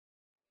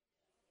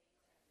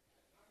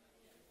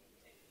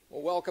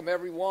Well, welcome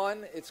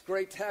everyone. It's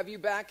great to have you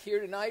back here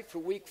tonight for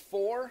week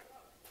 4.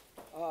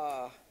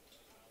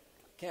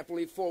 Can't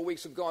believe 4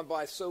 weeks have gone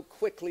by so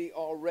quickly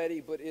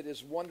already, but it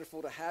is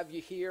wonderful to have you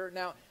here.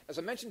 Now, as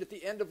I mentioned at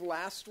the end of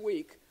last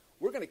week,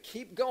 we're going to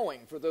keep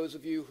going for those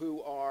of you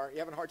who are, you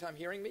having a hard time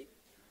hearing me?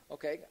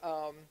 Okay.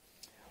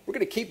 We're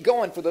going to keep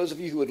going for those of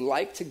you who would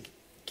like to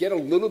get a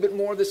little bit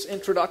more of this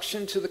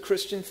introduction to the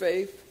Christian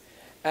faith.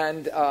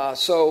 And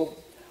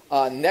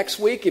next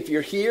week, if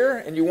you're here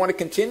and you want to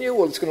continue,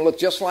 well, it's going to look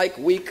just like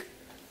week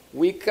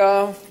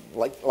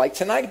like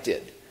tonight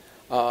did.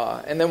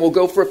 And then we'll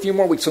go for a few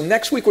more weeks. So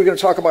next week, we're going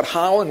to talk about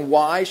how and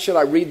why should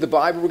I read the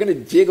Bible. We're going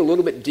to dig a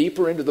little bit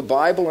deeper into the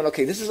Bible. And,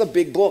 okay, this is a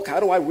big book.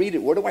 How do I read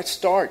it? Where do I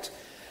start?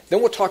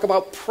 Then we'll talk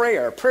about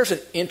prayer. Prayer is an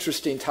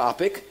interesting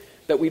topic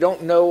that we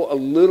don't know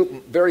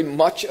very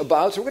much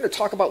about. So we're going to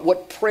talk about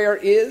what prayer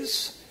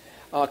is,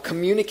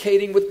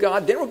 communicating with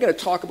God. Then we're going to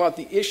talk about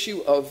the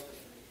issue of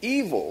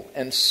evil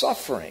and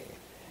suffering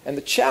and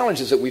the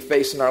challenges that we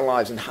face in our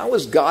lives and how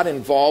is God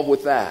involved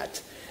with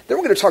that. Then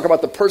we're going to talk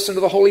about the person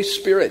of the Holy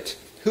Spirit.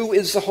 Who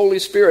is the Holy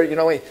Spirit? You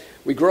know,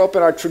 we grow up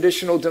in our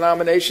traditional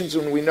denominations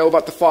and we know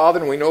about the Father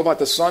and we know about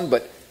the Son,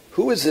 but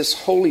who is this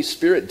Holy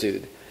Spirit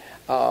dude?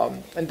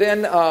 And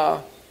then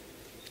we're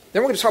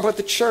going to talk about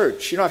the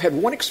church. You know, I've had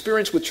one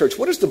experience with church.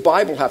 What does the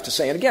Bible have to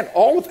say? And again,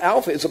 all of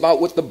Alpha is about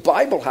what the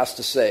Bible has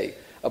to say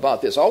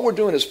about this. All we're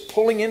doing is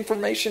pulling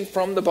information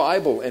from the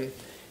Bible and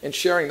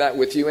sharing that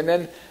with you. And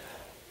then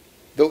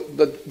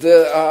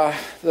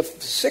the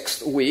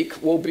sixth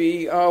week will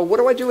be, what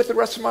do I do with the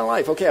rest of my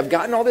life? Okay, I've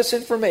gotten all this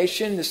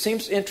information. This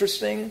seems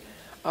interesting.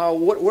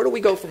 Where do we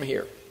go from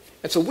here?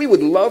 And so we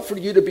would love for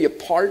you to be a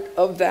part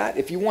of that.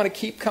 If you want to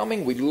keep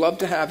coming, we'd love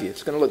to have you.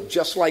 It's going to look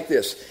just like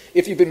this.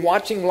 If you've been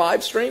watching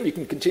live stream, you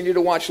can continue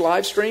to watch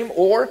live stream,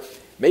 or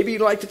maybe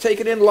you'd like to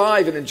take it in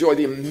live and enjoy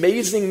the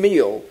amazing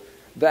meal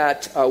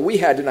that we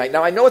had tonight.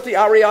 Now, I know at the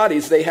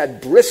Ariadis they had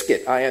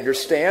brisket, I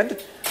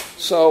understand.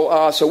 So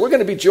we're going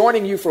to be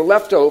joining you for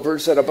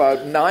leftovers at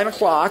about 9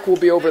 o'clock. We'll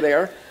be over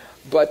there.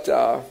 But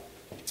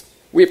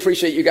we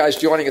appreciate you guys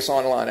joining us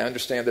online. I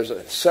understand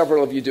there's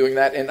several of you doing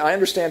that. And I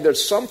understand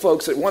there's some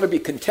folks that want to be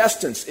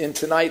contestants in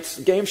tonight's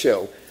game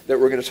show that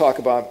we're going to talk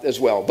about as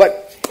well.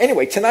 But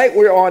anyway, tonight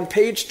we're on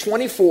page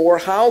 24,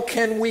 How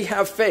Can We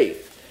Have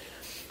Faith?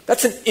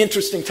 That's an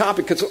interesting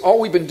topic because all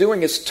we've been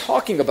doing is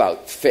talking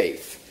about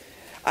faith.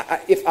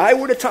 If I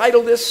were to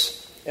title this,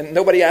 and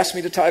nobody asked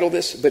me to title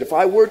this, but if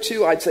I were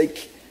to, I'd say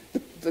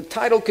the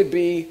title could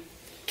be,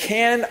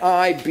 Can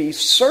I Be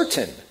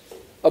Certain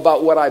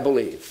About What I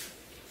Believe?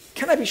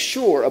 Can I be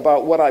sure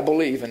about what I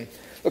believe? And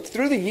look,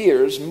 through the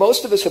years,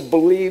 most of us have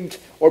believed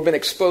or been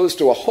exposed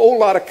to a whole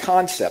lot of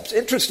concepts,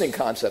 interesting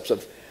concepts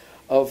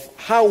of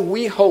how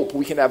we hope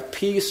we can have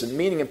peace and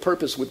meaning and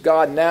purpose with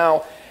God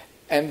now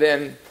and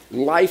then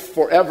life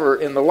forever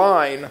in the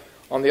line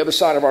on the other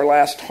side of our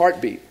last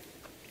heartbeat.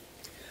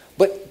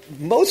 But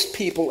most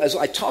people, as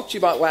I talked to you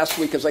about last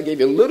week, as I gave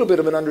you a little bit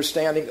of an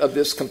understanding of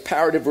this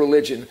comparative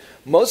religion,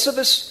 most of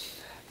us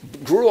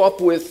grew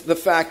up with the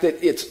fact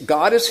that it's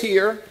God is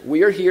here,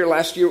 we are here.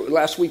 Last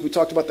week we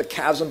talked about the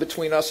chasm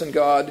between us and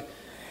God,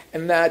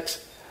 and that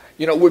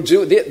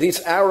these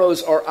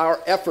arrows are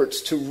our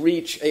efforts to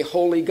reach a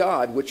holy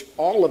God, which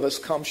all of us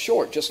come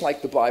short, just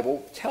like the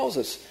Bible tells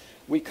us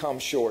we come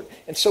short.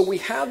 And so we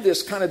have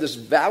this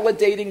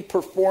validating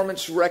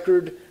performance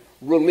record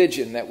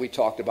religion that we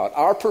talked about.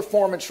 Our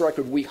performance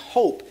record, we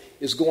hope,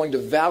 is going to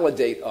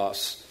validate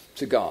us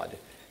to God.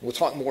 We'll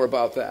talk more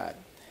about that.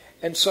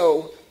 And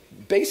so,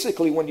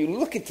 basically, when you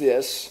look at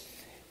this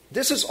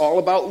is all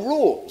about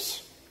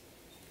rules.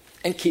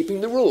 And keeping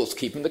the rules,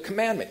 keeping the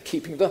commandment,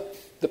 keeping the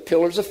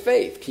pillars of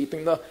faith,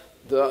 keeping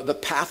the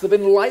path of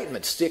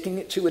enlightenment,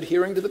 sticking to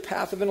adhering to the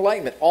path of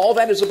enlightenment. All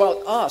that is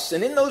about us.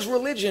 And in those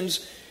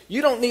religions,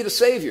 you don't need a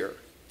savior.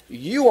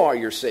 You are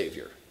your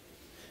savior.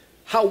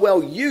 How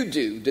well you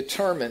do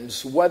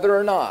determines whether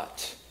or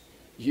not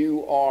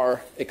you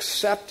are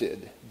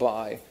accepted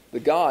by the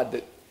God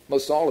that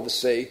most all of us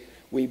say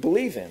we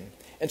believe in.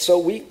 And so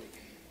we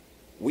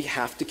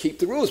have to keep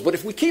the rules. But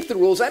if we keep the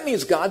rules, that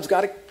means God's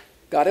got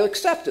to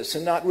accept us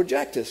and not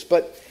reject us.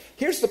 But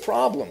here's the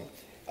problem.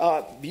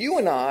 You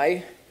and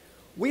I,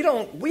 we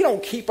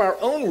don't keep our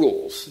own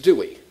rules, do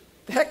we?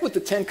 The heck with the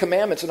 10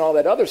 Commandments and all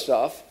that other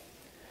stuff.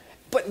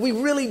 But we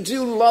really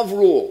do love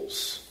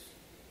rules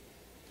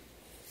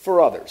for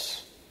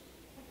others.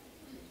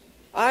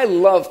 I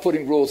love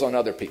putting rules on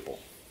other people.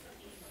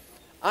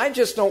 I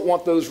just don't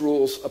want those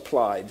rules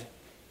applied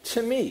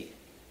to me.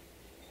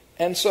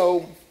 And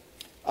so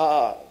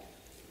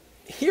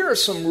here are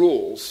some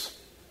rules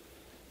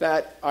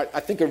that I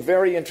think are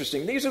very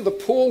interesting. These are the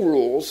pool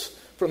rules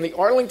from the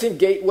Arlington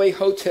Gateway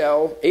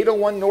Hotel,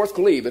 801 North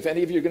Glebe. If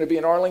any of you are going to be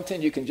in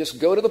Arlington, you can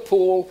just go to the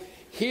pool.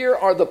 Here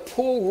are the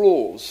pool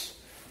rules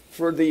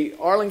for the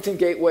Arlington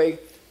Gateway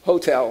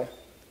Hotel.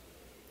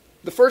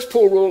 The first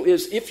pool rule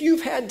is, if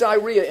you've had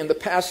diarrhea in the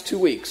past 2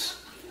 weeks,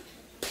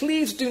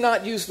 please do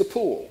not use the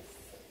pool.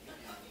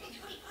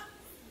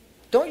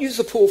 Don't use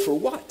the pool for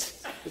what?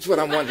 That's what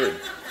I'm wondering.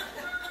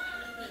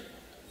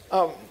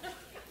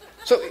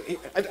 So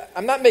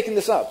I'm not making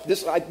this up.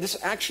 This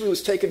actually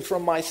was taken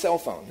from my cell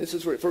phone. This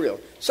is for real.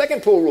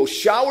 Second pool rule,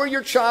 shower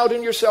your child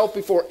and yourself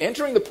before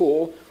entering the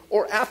pool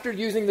or after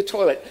using the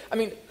toilet. I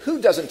mean,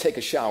 who doesn't take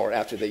a shower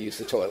after they use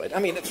the toilet? I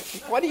mean,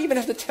 why do you even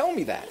have to tell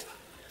me that?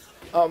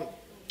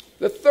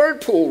 The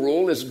third pool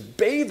rule is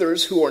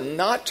bathers who are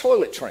not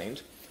toilet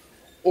trained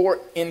or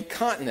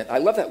incontinent. I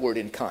love that word,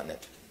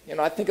 incontinent. You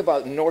know, I think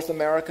about North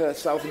America,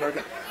 South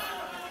America.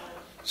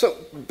 So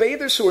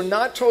bathers who are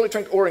not toilet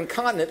trained or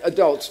incontinent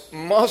adults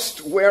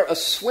must wear a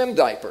swim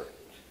diaper.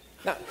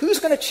 Now, who's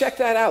going to check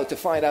that out to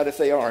find out if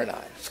they are or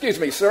not? Excuse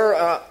me, sir.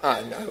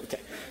 No, okay.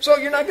 So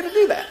you're not going to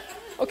do that.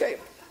 Okay.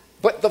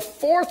 But the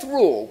fourth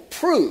rule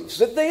proves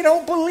that they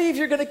don't believe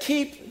you're going to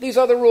keep these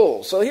other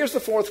rules. So here's the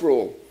fourth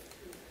rule.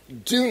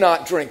 Do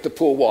not drink the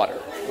pool water.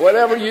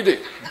 Whatever you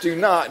do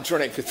not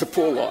drink the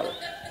pool water.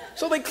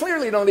 So they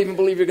clearly don't even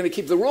believe you're going to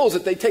keep the rules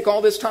that they take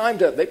all this time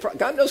to.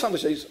 God knows how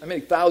many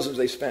thousands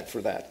they spent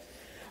for that.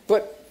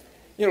 But,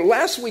 you know,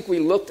 last week we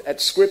looked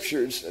at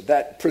scriptures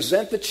that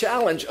present the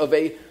challenge of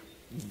a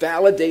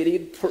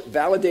validated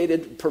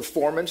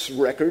performance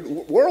record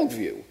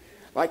worldview.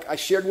 Like I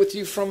shared with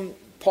you from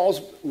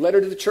Paul's letter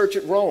to the church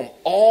at Rome.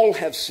 All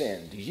have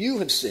sinned. You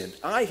have sinned.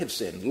 I have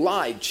sinned,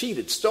 lied,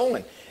 cheated,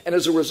 stolen. And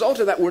as a result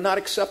of that, we're not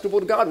acceptable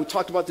to God. We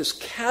talked about this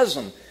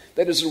chasm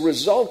that is a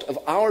result of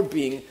our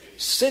being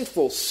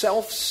sinful,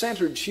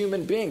 self-centered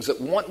human beings that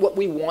want what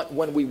we want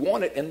when we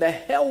want it, and the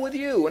hell with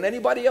you and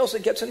anybody else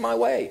that gets in my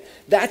way.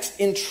 That's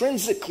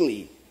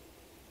intrinsically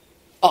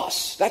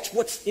us. That's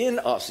what's in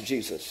us,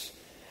 Jesus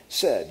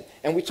said.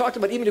 And we talked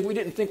about even if we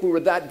didn't think we were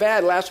that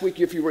bad last week,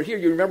 if you were here,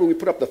 you remember we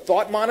put up the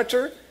thought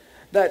monitor,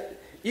 that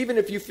even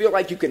if you feel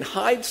like you can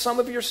hide some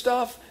of your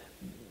stuff,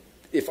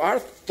 if our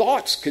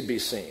thoughts could be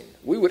seen,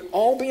 we would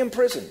all be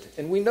imprisoned.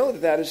 And we know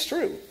that that is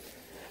true.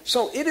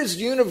 So it is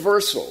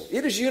universal.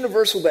 It is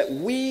universal that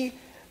we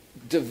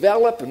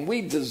develop and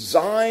we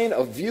design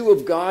a view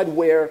of God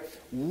where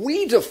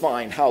we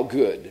define how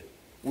good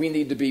we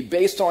need to be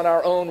based on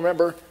our own,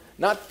 remember,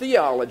 not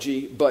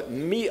theology, but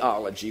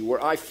meology,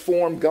 where I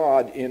form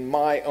God in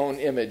my own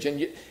image.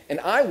 And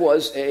I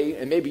was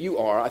and maybe you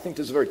are, I think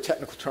this is a very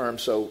technical term,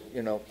 so,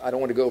 you know, I don't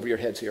want to go over your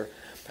heads here,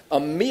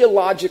 a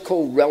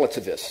meological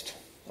relativist,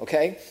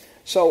 okay?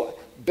 So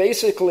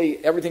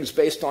basically, everything's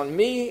based on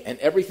me, and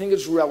everything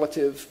is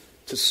relative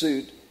to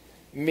suit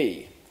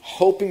me,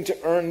 hoping to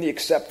earn the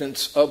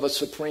acceptance of a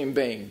supreme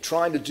being,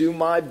 trying to do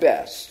my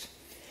best.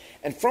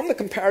 And from the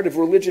comparative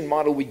religion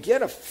model, we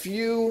get a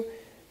few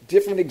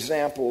different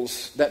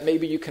examples that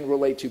maybe you can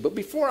relate to. But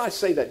before I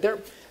say that,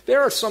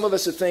 there are some of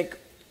us that think,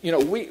 you know,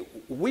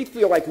 we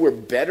feel like we're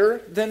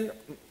better than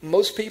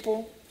most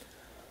people,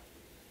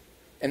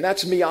 and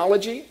that's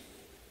meology,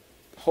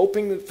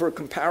 hoping for a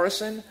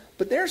comparison.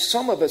 But there's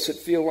some of us that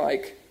feel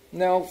like,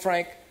 no,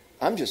 Frank,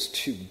 I'm just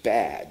too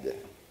bad.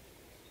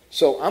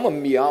 So I'm a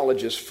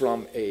meologist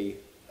from a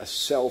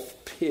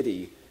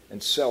self-pity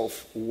and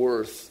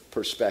self-worth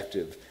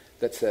perspective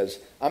that says,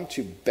 I'm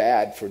too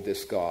bad for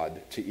this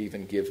God to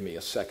even give me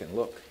a second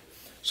look.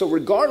 So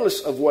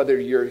regardless of whether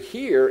you're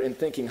here and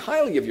thinking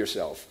highly of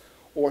yourself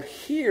or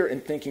here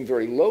and thinking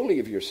very lowly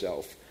of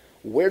yourself,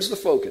 where's the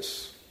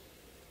focus?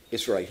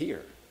 It's right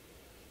here.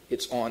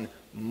 It's on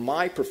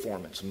my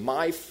performance,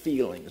 my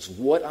feelings,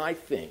 what I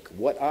think,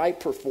 what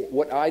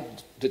I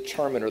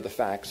determine are the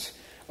facts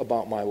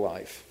about my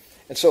life.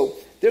 And so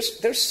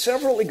there's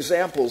several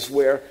examples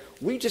where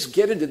we just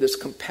get into this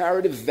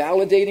comparative,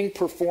 validating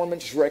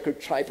performance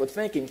record type of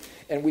thinking,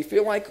 and we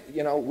feel like,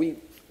 you know,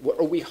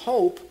 we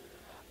hope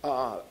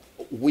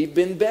we've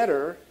been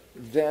better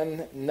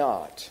than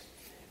not.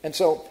 And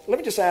so let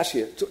me just ask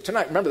you,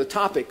 tonight, remember the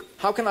topic,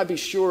 how can I be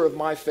sure of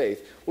my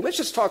faith? Well, let's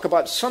just talk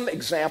about some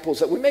examples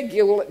that we may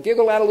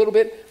giggle at a little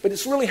bit, but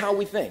it's really how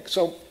we think.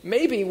 So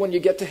maybe when you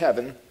get to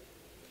heaven,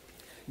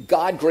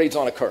 God grades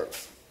on a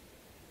curve.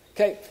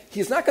 Okay?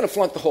 He's not going to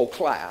flunk the whole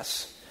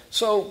class.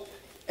 So,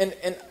 and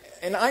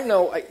I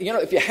know, you know,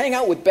 if you hang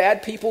out with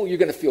bad people, you're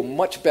going to feel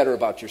much better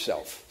about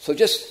yourself. So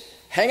just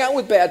hang out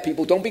with bad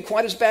people. Don't be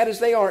quite as bad as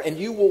they are, and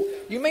you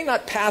may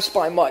not pass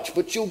by much,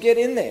 but you'll get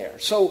in there.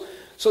 So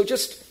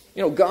just,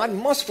 you know, God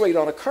must grade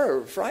on a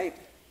curve, right?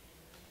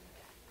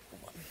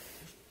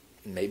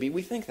 Maybe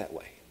we think that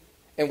way.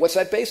 And what's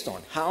that based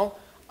on? How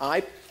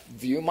I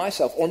view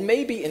myself. Or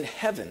maybe in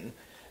heaven,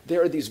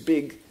 there are these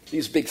big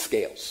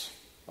scales,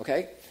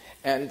 okay?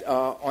 And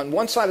on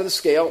one side of the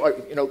scale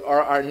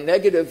are our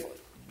negative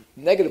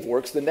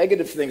works, the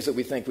negative things that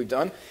we think we've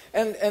done,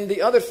 and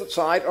the other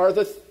side are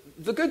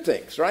the good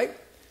things, right?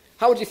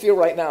 How would you feel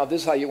right now?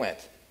 This is how you went.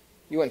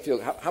 You wouldn't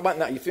feel. How about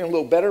now? You feeling a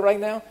little better right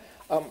now?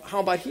 How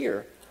about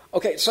here?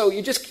 Okay, so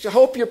you just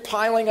hope you're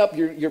piling up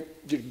your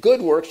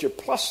good works, your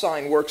plus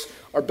sign works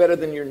are better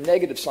than your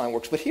negative sign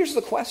works. But here's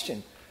the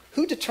question: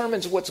 who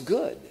determines what's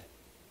good?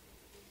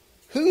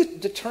 Who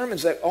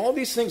determines that all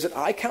these things that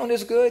I count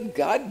as good,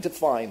 God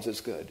defines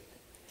as good?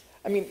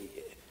 I mean,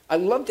 I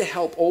love to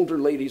help older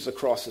ladies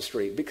across the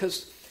street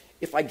because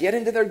if I get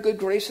into their good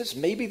graces,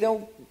 maybe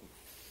I'll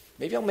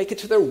make it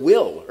to their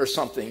will or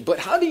something. But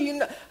how do you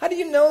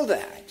know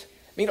that?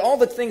 I mean, all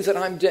the things that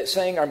I'm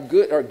saying are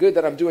good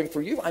that I'm doing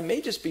for you, I may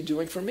just be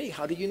doing for me.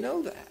 How do you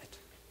know that?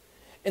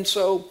 And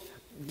so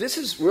this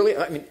is really,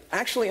 I mean,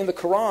 actually in the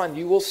Quran,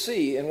 you will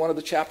see in one of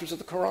the chapters of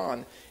the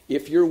Quran,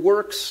 if your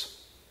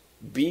works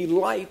be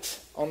light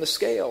on the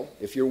scale,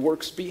 if your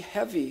works be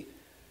heavy.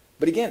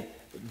 But again,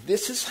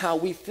 this is how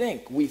we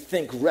think. We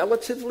think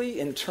relatively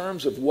in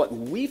terms of what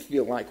we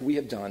feel like we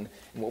have done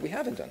and what we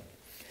haven't done.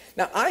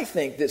 Now, I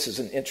think this is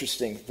an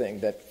interesting thing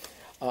that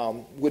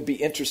would be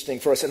interesting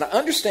for us. And I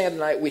understand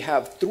tonight we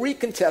have 3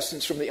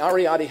 contestants from the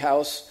Ariadne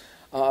house,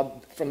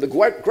 from the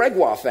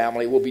Gregoire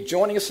family, will be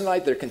joining us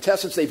tonight. They're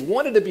contestants. They've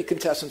wanted to be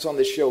contestants on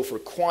this show for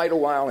quite a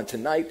while, and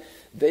tonight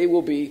they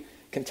will be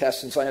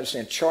contestants. I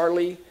understand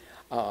Charlie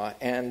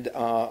and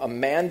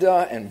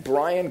Amanda and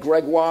Brian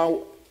Gregoire,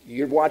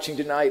 you're watching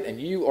tonight,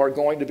 and you are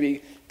going to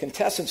be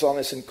contestants on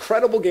this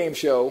incredible game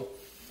show.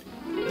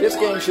 This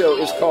game show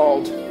is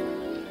called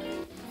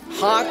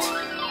Hot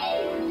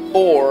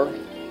or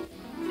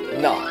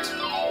Not.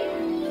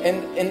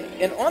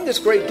 And on this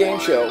great game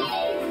show,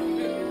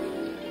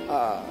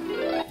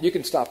 you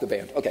can stop the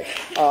band. Okay.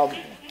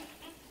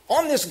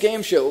 On this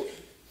game show,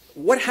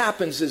 what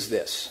happens is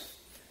this.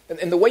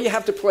 And the way you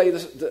have to play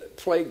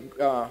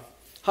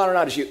Hot or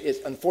Not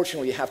is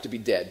unfortunately, you have to be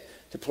dead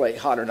to play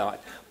Hot or Not.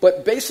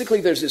 But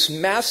basically, there's this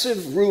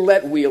massive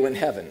roulette wheel in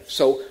heaven.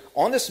 So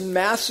on this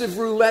massive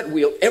roulette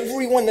wheel,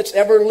 everyone that's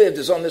ever lived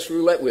is on this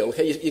roulette wheel.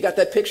 Okay, you got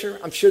that picture?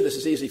 I'm sure this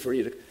is easy for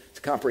you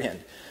to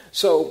comprehend.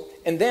 So,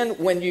 and then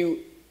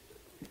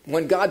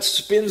when God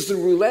spins the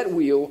roulette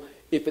wheel,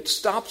 if it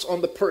stops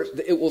on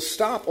it will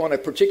stop on a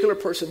particular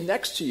person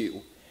next to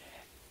you.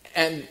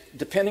 And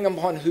depending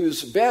upon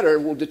who's better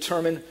will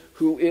determine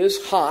who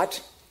is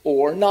hot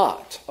or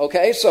not.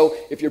 Okay, so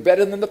if you're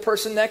better than the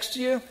person next to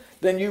you,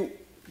 then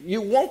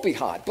you won't be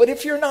hot. But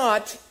if you're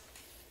not,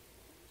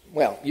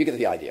 well, you get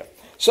the idea.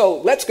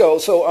 So let's go.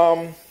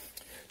 So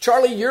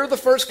Charlie, you're the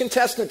first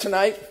contestant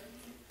tonight.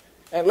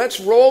 And let's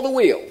roll the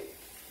wheel.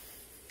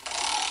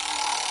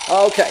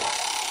 Okay.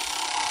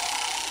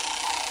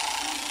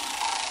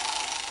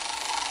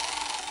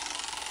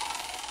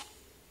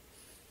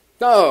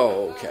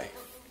 Oh, okay.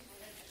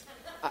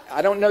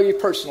 I don't know you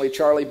personally,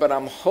 Charlie, but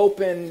I'm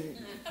hoping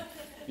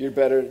you're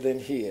better than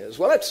he is.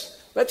 Well,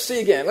 let's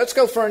see again. Let's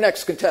go for our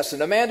next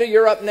contestant. Amanda,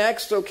 you're up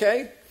next,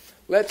 okay?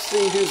 Let's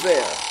see who's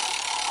there.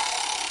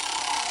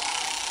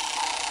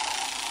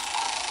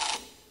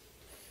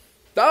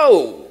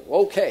 Oh,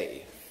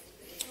 okay.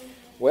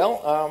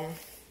 Well,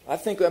 I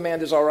think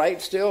Amanda's all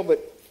right still, but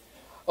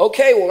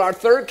okay, well, our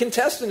third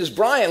contestant is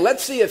Brian.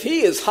 Let's see if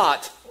he is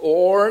hot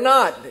or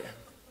not.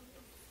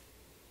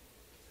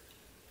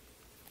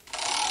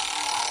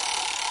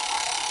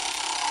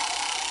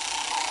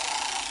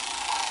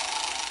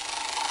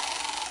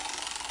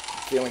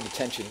 Feeling the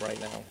tension right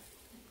now.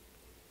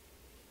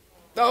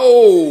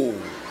 Oh!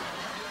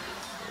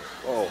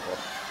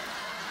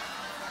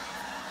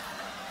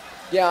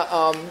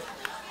 Yeah,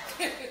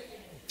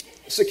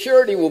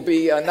 security will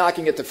be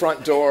knocking at the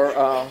front door,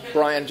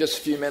 Brian, just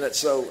a few minutes,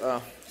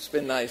 so it's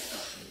been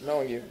nice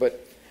knowing you.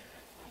 But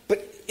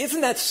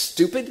isn't that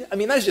stupid? I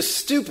mean, that's just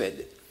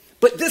stupid.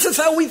 But this is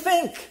how we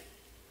think.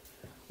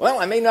 Well,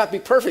 I may not be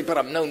perfect, but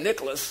I'm no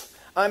Nicholas.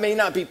 I may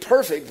not be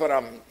perfect, but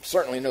I'm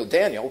certainly no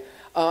Daniel.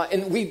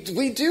 And we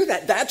do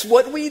that. That's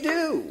what we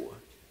do.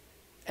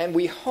 And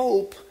we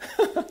hope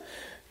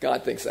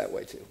God thinks that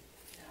way too.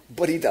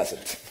 But he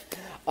doesn't.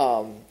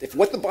 If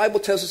what the Bible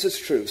tells us is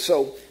true.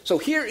 So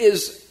here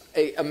is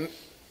a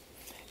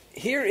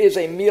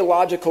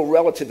meological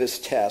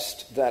relativist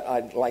test that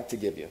I'd like to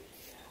give you.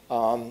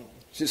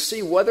 To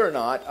see whether or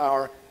not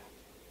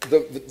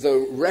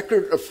the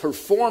record of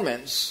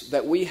performance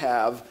that we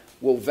have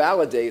will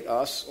validate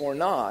us or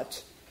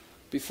not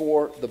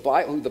before the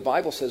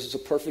Bible says is a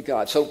perfect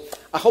God. So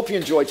I hope you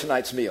enjoyed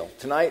tonight's meal.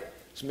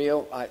 Tonight's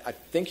meal, I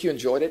think you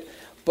enjoyed it.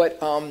 But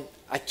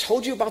I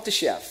told you about the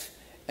chef.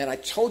 And I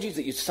told you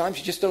that sometimes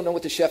you just don't know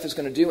what the chef is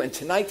going to do. And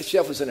tonight the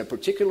chef was in a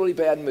particularly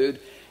bad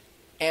mood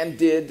and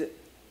did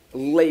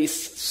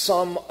lace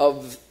some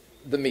of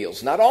the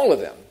meals. Not all of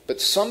them, but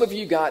some of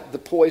you got the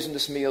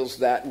poisonous meals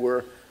that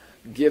were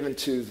given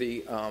to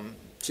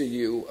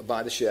you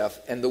by the chef.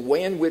 And the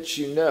way in which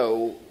you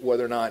know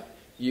whether or not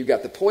you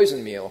got the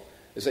poison meal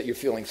is that you're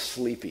feeling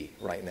sleepy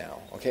right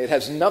now. Okay, it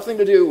has nothing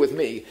to do with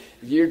me.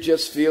 You're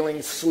just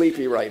feeling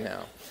sleepy right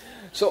now.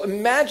 So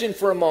imagine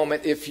for a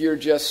moment if you're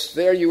just,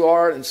 there you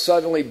are, and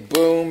suddenly,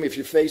 boom, if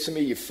you're facing me,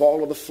 you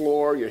fall to the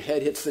floor, your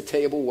head hits the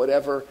table,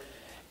 whatever.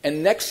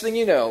 And next thing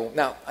you know,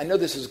 now, I know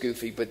this is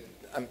goofy, but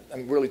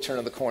I'm really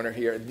turning the corner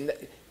here.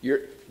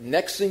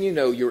 Next thing you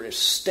know, you're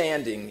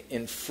standing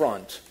in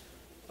front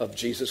of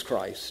Jesus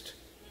Christ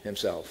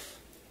himself.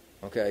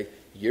 Okay?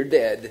 You're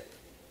dead.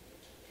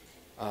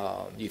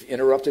 You've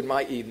interrupted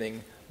my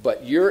evening.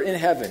 But you're in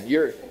heaven.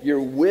 You're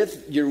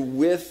with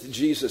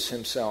Jesus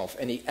himself,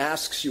 and he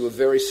asks you a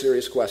very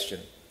serious question.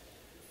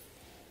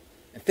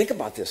 And think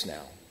about this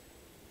now.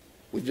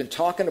 We've been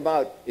talking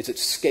about, is it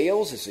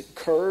scales? Is it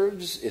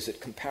curves? Is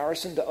it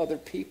comparison to other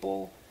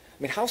people?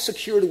 I mean, how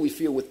secure do we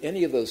feel with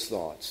any of those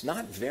thoughts?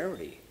 Not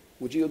very.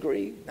 Would you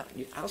agree?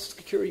 How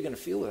secure are you going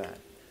to feel with that?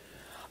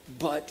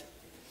 But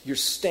you're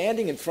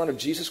standing in front of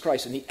Jesus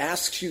Christ, and he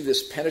asks you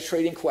this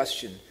penetrating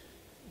question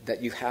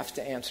that you have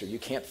to answer. You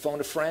can't phone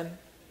a friend.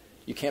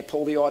 You can't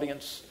poll the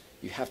audience.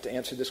 You have to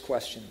answer this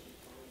question.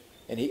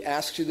 And he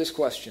asks you this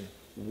question: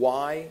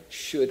 why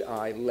should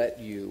I let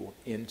you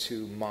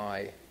into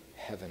my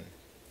heaven?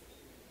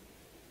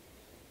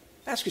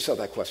 Ask yourself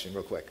that question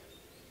real quick.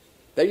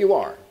 There you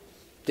are.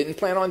 Didn't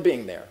plan on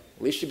being there.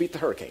 At least you beat the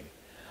hurricane.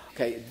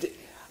 Okay,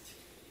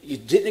 you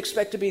didn't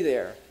expect to be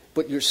there,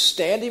 but you're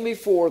standing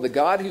before the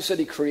God who said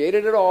he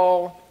created it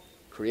all,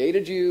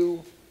 created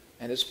you,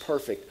 and is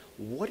perfect.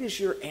 What is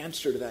your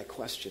answer to that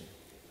question?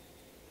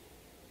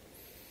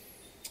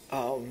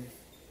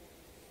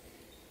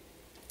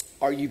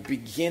 Are you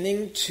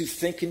beginning to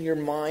think in your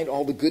mind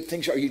all the good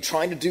things? Are you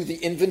trying to do the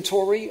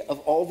inventory of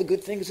all the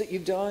good things that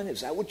you've done?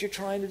 Is that what you're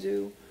trying to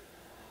do?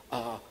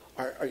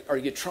 Are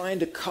you trying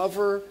to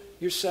cover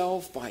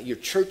yourself by your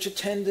church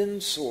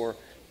attendance or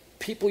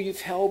people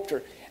you've helped?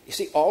 Or you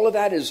see, all of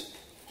that is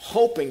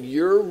hoping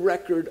your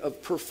record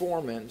of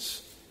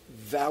performance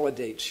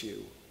validates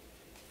you.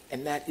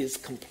 And that is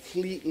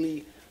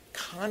completely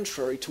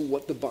contrary to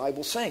what the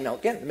Bible's saying. Now,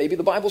 again, maybe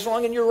the Bible's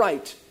wrong and you're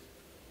right,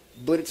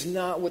 but it's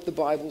not what the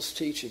Bible's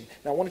teaching.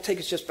 Now, I want to take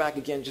us just back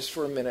again, just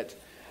for a minute,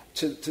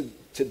 to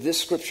this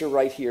scripture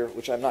right here,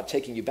 which I'm not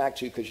taking you back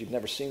to because you've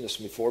never seen this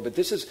before, but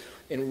this is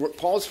in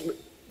Paul's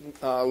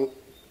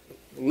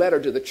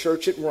letter to the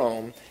church at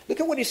Rome. Look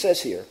at what he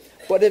says here.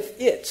 But if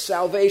it's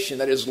salvation,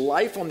 that is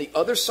life on the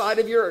other side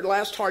of your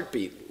last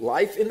heartbeat,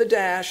 life in the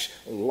dash,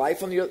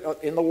 life on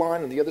in the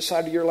line on the other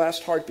side of your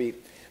last heartbeat,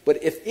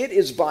 but if it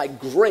is by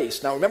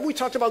grace, now remember we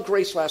talked about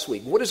grace last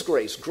week. What is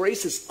grace?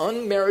 Grace is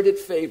unmerited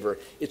favor.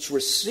 It's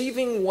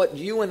receiving what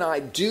you and I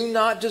do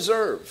not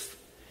deserve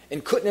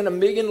and couldn't in a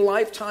million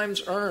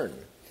lifetimes earn.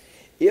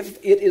 If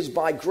it is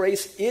by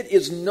grace, it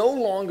is no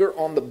longer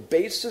on the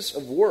basis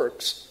of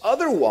works.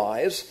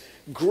 Otherwise,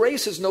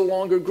 grace is no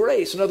longer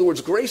grace. In other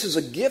words, grace is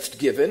a gift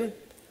given,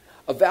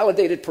 a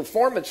validated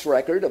performance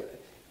record,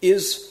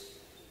 is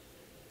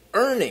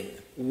earning,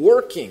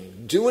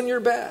 working, doing your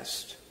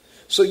best.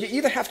 So you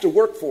either have to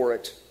work for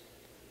it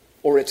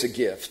or it's a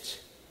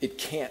gift. It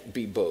can't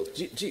be both.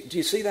 Do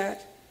you see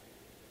that?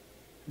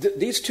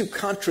 These two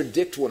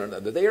contradict one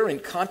another. They are in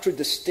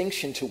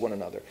contradistinction to one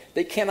another.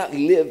 They cannot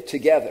live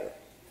together.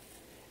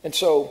 And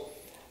so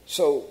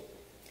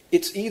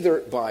it's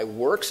either by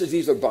works, it's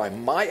either by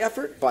my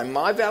effort, by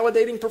my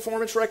validating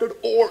performance record,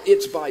 or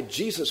it's by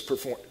Jesus'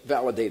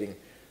 validating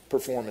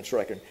performance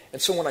record.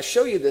 And so when I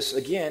show you this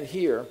again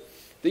here,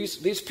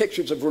 these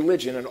pictures of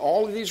religion and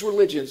all of these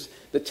religions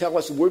that tell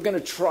us we're going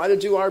to try to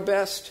do our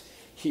best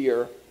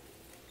here,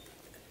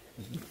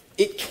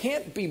 it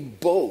can't be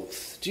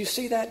both. Do you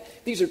see that?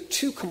 These are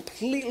two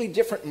completely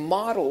different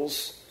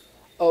models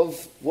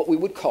of what we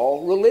would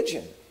call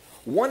religion.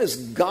 One is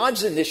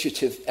God's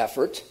initiative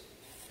effort,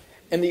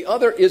 and the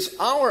other is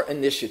our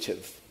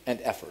initiative and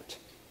effort.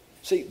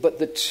 See, but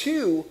the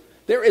two,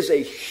 there is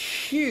a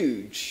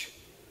huge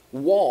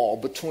wall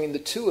between the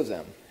two of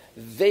them.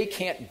 They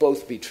can't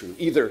both be true.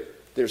 Either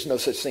there's no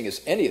such thing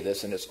as any of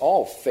this, and it's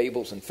all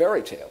fables and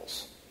fairy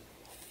tales,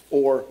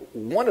 or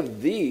one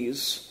of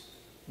these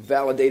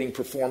validating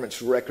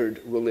performance record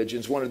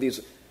religions, one of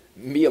these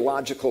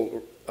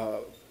meological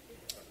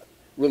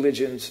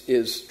religions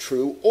is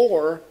true,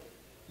 or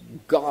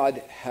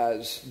God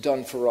has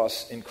done for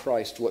us in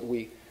Christ what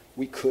we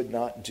could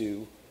not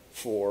do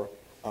for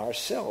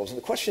ourselves. And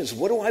the question is,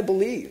 what do I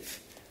believe?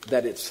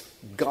 That it's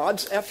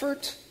God's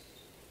effort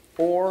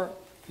or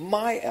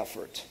my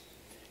effort?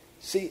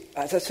 See,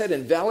 as I said,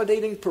 in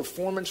validating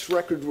performance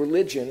record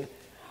religion,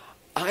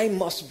 I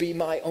must be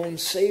my own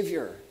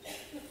savior.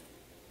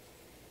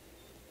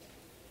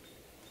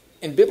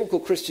 In biblical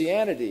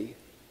Christianity,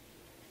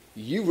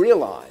 you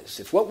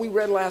realize, if what we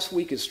read last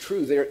week is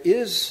true, there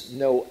is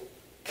no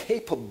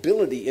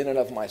capability in and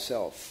of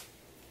myself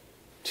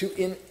to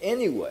in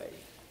any way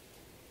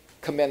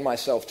commend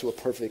myself to a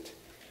perfect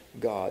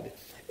God.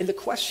 And the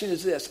question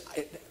is this.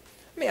 Let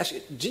me ask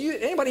you,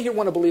 anybody here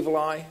want to believe a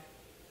lie?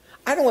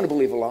 I don't want to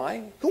believe a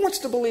lie. Who wants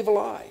to believe a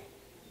lie?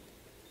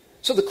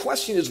 So the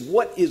question is,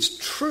 what is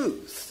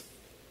truth?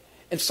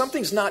 And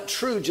something's not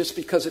true just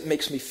because it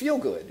makes me feel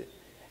good.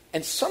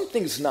 And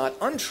something's not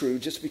untrue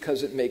just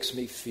because it makes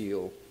me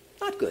feel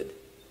not good.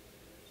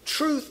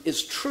 Truth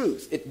is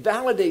truth. It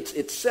validates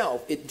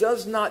itself. It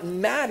does not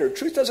matter.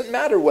 Truth doesn't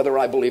matter whether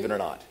I believe it or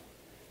not.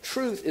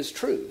 Truth is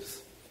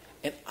truth.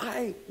 And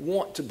I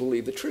want to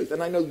believe the truth.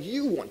 And I know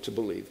you want to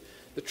believe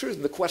the truth.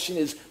 And the question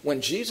is,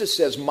 when Jesus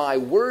says, my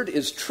word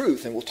is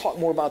truth, and we'll talk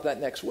more about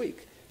that next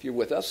week if you're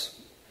with us.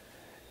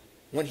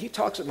 When he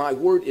talks about my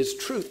word is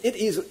truth, it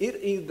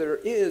either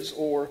is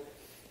or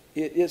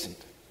it isn't.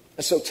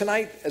 And so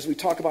tonight, as we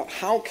talk about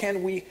how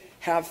can we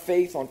have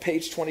faith on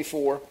page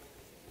 24,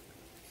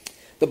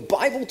 the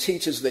Bible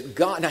teaches that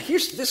God, now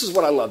this is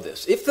what I love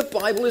this. If the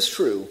Bible is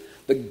true,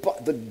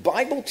 the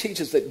Bible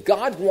teaches that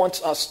God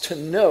wants us to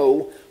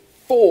know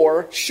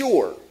for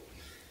sure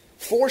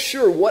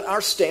what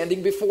our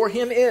standing before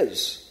him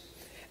is.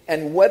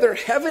 and whether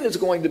heaven is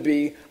going to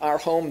be our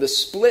home the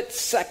split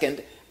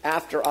second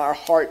after our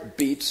heart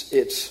beats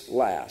its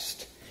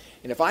last.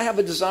 And if I have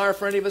a desire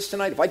for any of us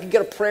tonight, if I could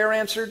get a prayer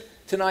answered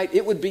tonight,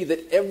 it would be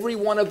that every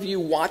one of you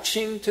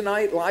watching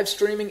tonight, live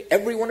streaming,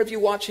 every one of you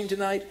watching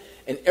tonight,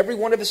 and every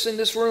one of us in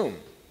this room,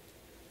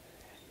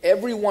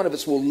 every one of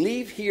us will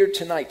leave here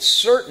tonight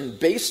certain,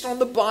 based on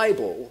the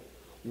Bible,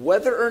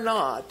 whether or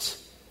not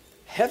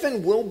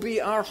heaven will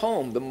be our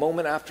home the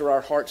moment after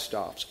our heart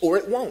stops, or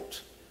it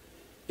won't.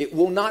 It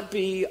will not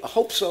be, I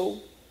hope so,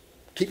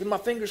 keeping my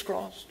fingers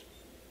crossed.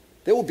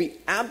 There will be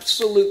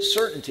absolute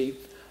certainty,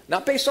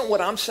 not based on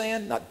what I'm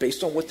saying, not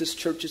based on what this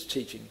church is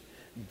teaching,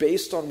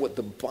 based on what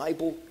the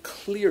Bible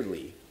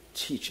clearly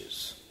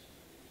teaches.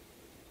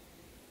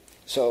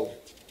 So,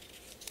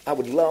 I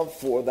would love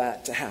for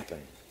that to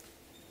happen.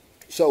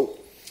 So,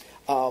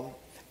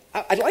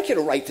 I'd like you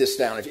to write this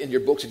down in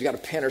your books if you got a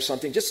pen or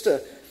something, just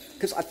to,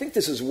 because I think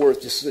this is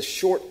worth, just this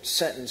short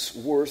sentence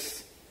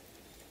worth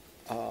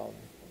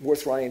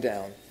writing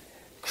down.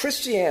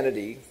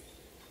 Christianity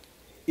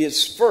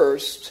is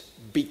first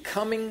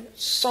becoming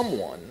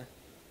someone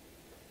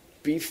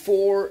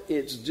before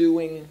it's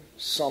doing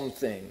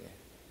something.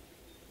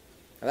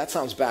 Now that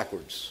sounds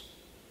backwards.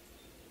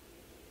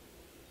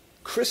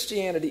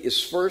 Christianity is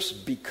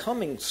first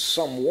becoming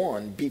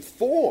someone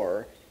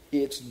before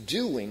it's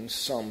doing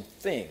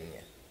something.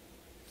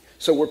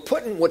 So we're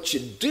putting what you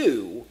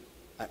do,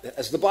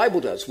 as the Bible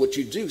does, what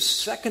you do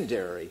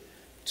secondary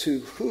to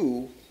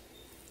who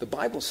the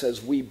Bible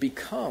says we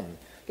become.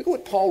 Look at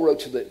what Paul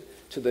wrote to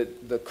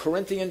the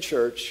Corinthian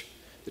church,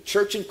 the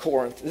church in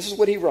Corinth. This is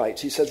what he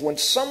writes. He says, when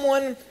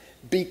someone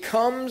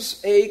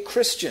becomes a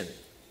Christian,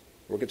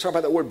 we're going to talk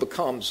about that word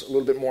becomes a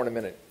little bit more in a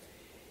minute.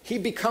 He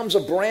becomes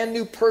a brand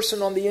new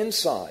person on the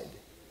inside.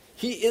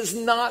 She is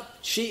not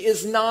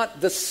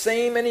the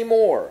same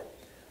anymore.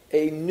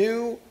 A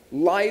new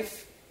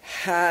life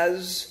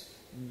has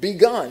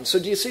begun. So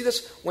do you see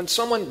this? When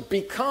someone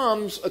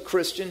becomes a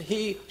Christian,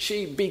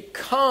 she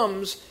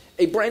becomes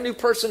a brand new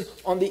person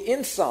on the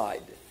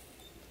inside.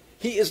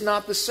 He is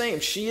not the same.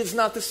 She is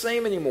not the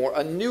same anymore.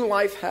 A new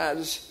life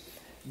has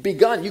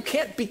begun. You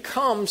can't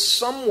become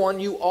someone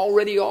you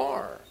already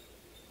are.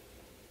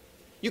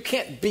 You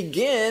can't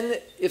begin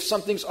if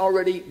something's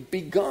already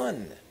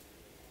begun.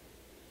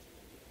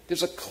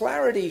 There's a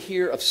clarity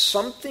here of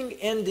something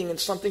ending and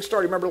something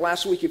starting. Remember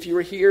last week, if you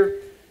were here,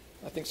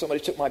 I think somebody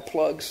took my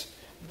plugs.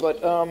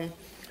 But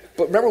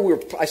remember,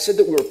 I said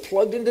that we were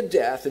plugged into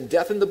death, and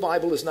death in the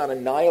Bible is not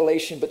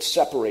annihilation but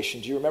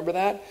separation. Do you remember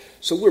that?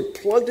 So we're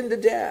plugged into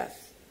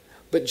death.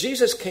 But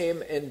Jesus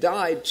came and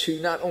died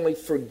to not only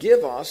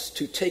forgive us,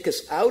 to take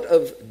us out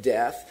of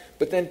death,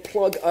 but then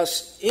plug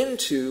us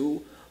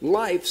into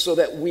life so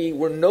that we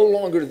were no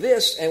longer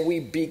this, and we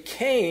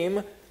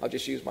became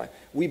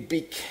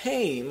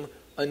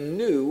a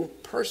new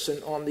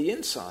person on the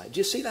inside. Do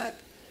you see that?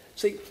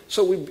 See,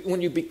 so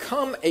when you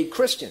become a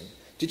Christian,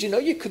 did you know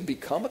you could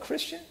become a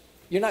Christian?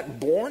 You're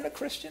not born a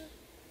Christian.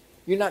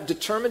 You're not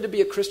determined to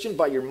be a Christian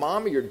by your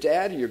mom or your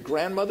dad or your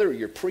grandmother or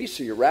your priest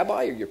or your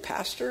rabbi or your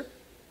pastor.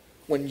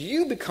 When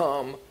you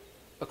become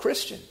a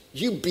Christian,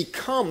 you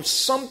become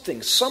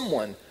something,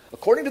 someone,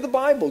 according to the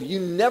Bible, you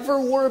never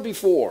were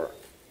before.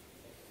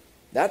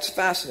 That's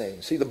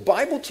fascinating. See, the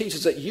Bible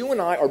teaches that you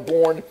and I are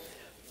born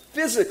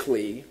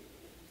physically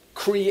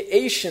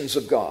creations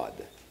of God,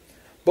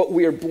 but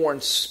we are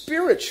born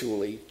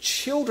spiritually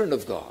children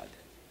of God.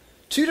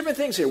 Two different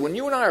things here. When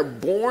you and I are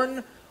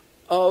born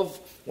of,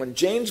 when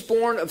Jane's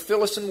born of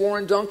Phyllis and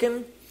Warren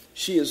Duncan,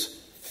 she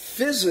is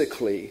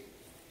physically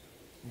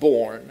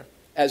born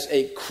as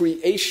a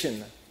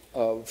creation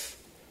of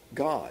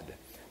God.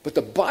 But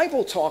the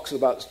Bible talks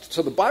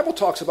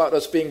about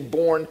us being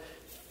born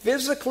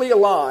physically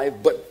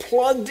alive, but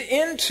plugged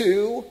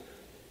into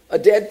a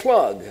dead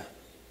plug,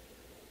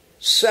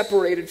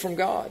 separated from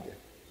God.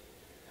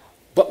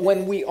 But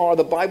when we are,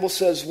 the Bible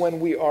says, when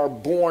we are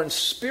born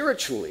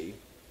spiritually,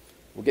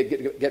 we'll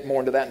get more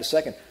into that in a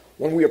second.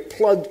 When we are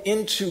plugged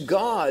into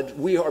God,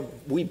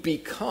 we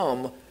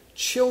become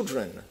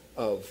children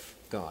of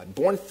God.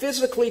 Born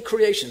physically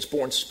creations,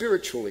 born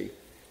spiritually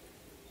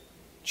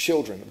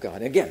children of God.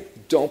 And again,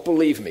 don't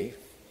believe me,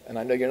 and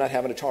I know you're not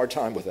having a hard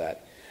time with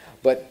that,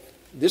 but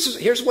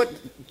here's what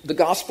the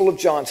Gospel of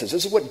John says.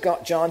 This is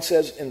what John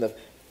says in the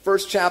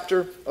first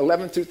chapter,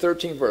 11 through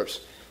 13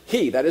 verse.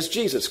 He, that is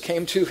Jesus,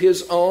 came to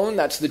his own,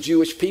 that's the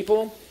Jewish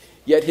people,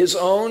 yet his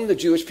own, the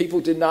Jewish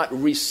people, did not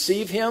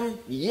receive him,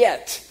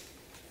 yet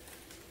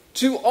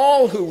to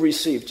all who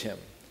received him,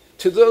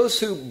 to those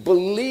who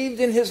believed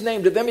in his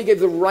name, to them he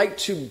gave the right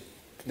to,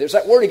 there's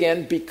that word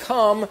again,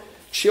 become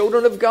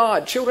children of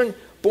God. Children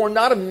born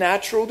not of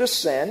natural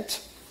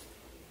descent,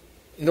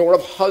 nor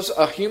of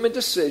a human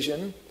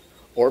decision,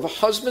 or of a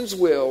husband's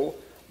will,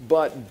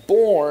 but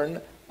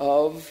born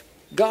of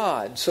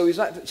God.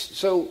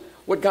 So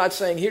what God's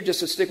saying here, just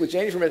to stick with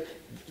Jane for a minute,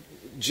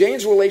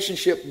 Jane's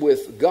relationship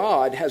with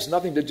God has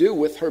nothing to do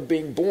with her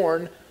being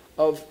born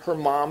of her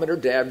mom and her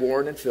dad,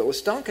 Warren and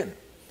Phyllis Duncan.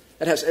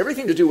 It has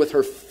everything to do with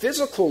her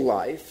physical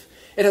life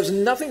It has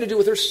nothing to do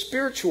with her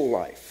spiritual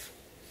life.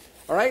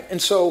 All right?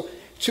 And so,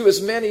 to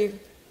as many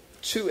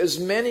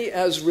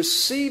as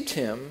received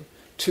him,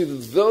 to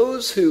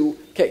those who,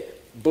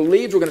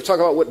 believed, we're going to talk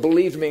about what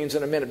believed means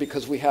in a minute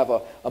because we have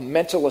a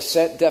mental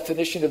assent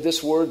definition of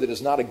this word that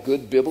is not a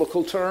good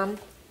biblical term,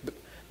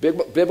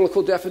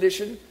 biblical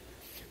definition.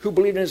 Who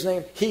believed in his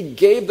name? He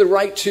gave the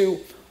right to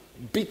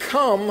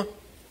become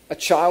a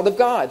child of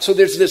God. So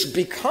there's this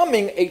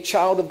becoming a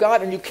child of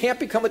God, and you can't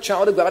become a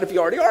child of God if you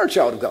already are a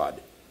child of God.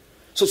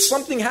 So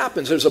something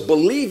happens. There's a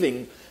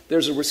believing,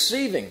 there's a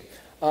receiving.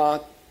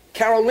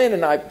 Carol Lynn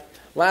and I,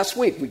 last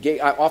week,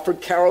 I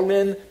offered Carol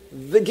Lynn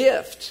the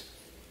gift.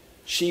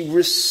 She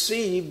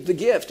received the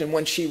gift, and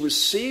when she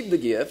received the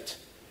gift,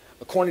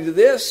 according to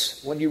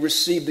this, when you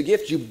receive the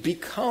gift, you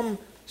become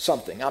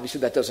something.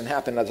 Obviously, that doesn't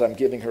happen as I'm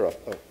giving her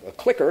a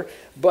clicker,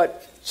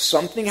 but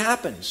something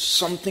happens.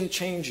 Something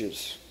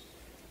changes,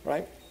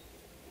 right?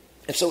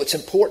 And so it's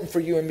important for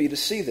you and me to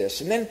see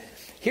this. And then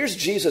here's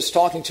Jesus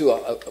talking to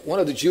one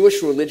of the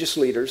Jewish religious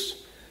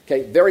leaders,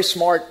 very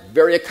smart,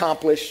 very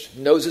accomplished,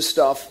 knows his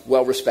stuff,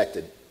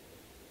 well-respected.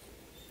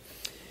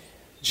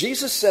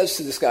 Jesus says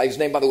to this guy, his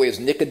name, by the way, is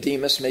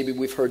Nicodemus. Maybe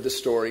we've heard this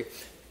story.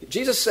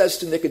 Jesus says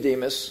to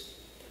Nicodemus,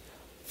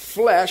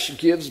 flesh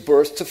gives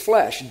birth to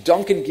flesh.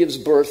 Duncan gives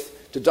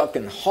birth to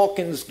Duncan.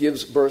 Hawkins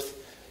gives birth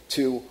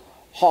to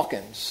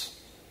Hawkins.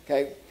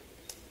 Okay?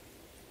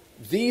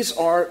 These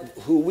are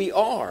who we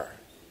are.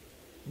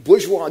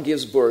 Bourgeois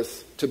gives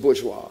birth to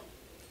bourgeois.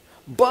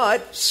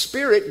 But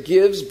spirit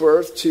gives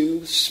birth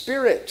to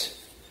spirit.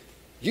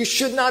 You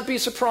should not be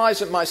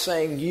surprised at my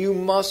saying, you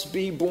must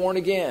be born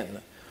again.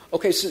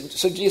 Okay,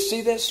 so do you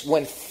see this?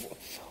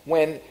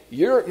 When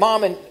your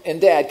mom and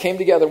dad came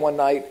together one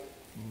night,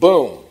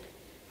 boom,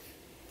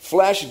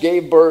 flesh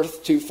gave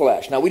birth to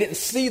flesh. Now, we didn't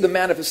see the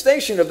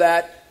manifestation of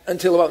that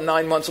until about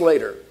 9 months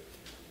later.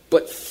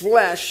 But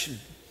flesh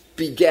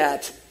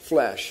begat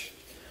flesh.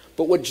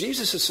 But what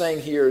Jesus is saying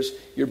here is,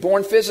 you're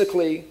born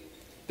physically,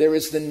 there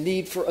is the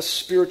need for a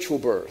spiritual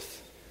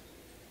birth.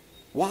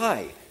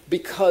 Why?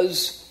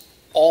 Because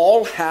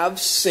all have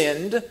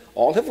sinned,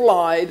 all have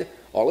lied,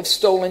 all have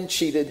stolen,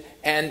 cheated,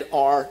 and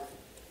are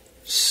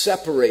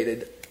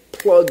separated,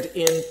 plugged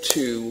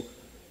into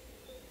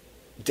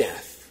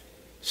death,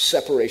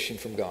 separation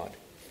from God.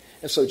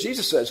 And so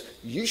Jesus says,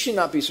 you should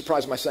not be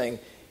surprised by saying,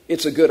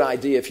 it's a good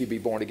idea if you be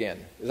born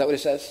again. Is that what it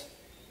says?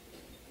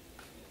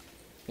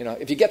 You know,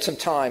 if you get some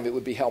time, it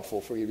would be helpful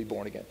for you to be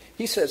born again.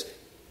 He says,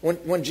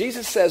 when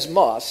Jesus says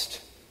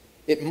must,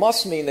 it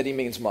must mean that he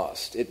means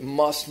must. It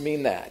must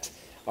mean that.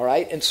 All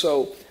right? And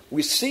so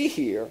we see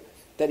here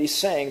that he's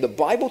saying the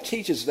Bible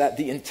teaches that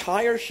the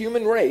entire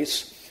human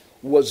race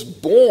was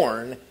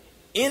born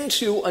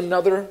into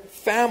another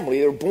family.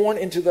 They were born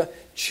into the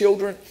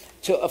children,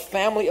 to a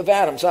family of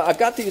Adams. I've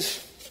got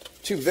these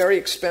two very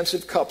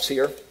expensive cups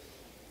here.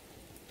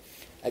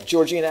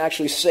 Georgina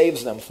actually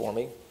saves them for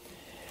me.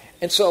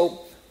 And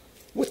so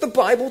what the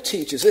Bible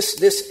teaches,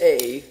 this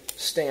A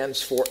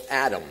stands for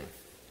Adam.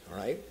 All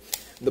right?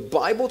 The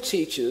Bible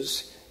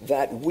teaches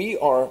that we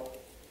are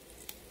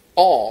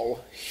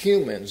all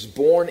humans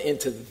born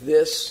into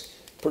this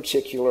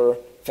particular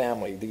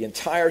family. The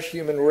entire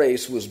human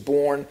race was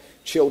born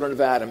children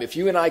of Adam. If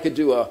you and I could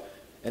do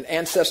an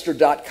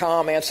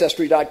Ancestry.com or a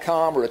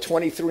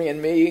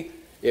 23andMe,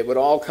 it would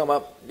all come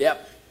up,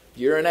 yep,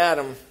 you're an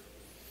Adam.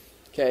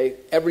 Okay,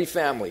 every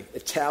family,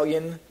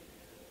 Italian,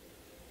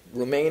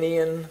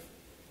 Romanian,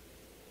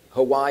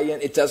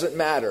 Hawaiian, it doesn't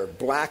matter.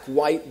 Black,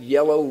 white,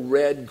 yellow,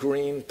 red,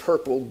 green,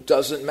 purple,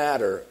 doesn't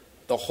matter.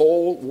 The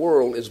whole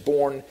world is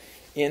born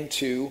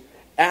into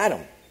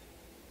Adam.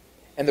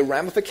 And the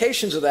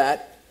ramifications of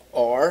that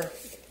are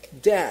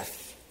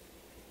death.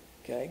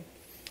 Okay?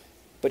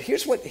 But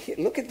here's what,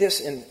 look at this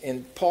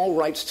in Paul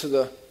writes to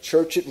the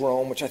church at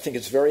Rome, which I think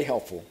is very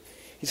helpful.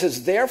 He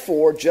says,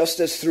 therefore, just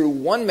as through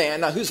one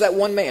man, now who's that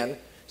one man?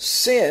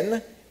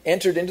 Sin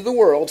entered into the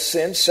world,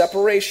 sin,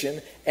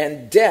 separation,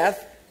 and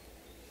death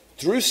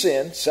through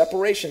sin,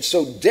 separation.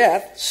 So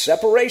death,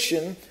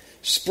 separation,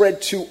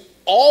 spread to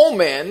all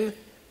men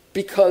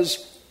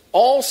because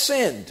all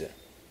sinned.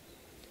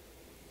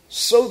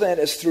 So that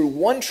as through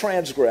one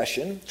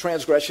transgression,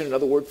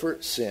 another word for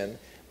sin,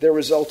 there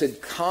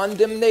resulted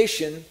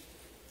condemnation,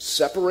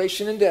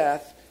 separation and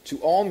death to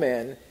all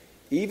men,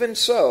 even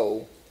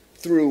so,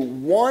 through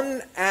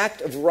one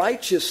act of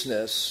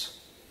righteousness,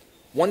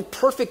 one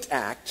perfect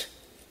act,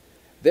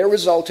 there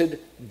resulted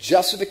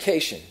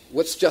justification.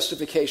 What's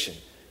justification?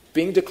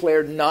 Being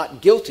declared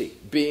not guilty,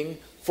 being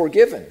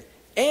forgiven,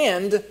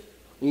 and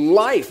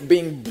life,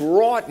 being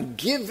brought,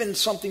 given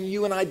something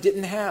you and I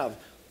didn't have.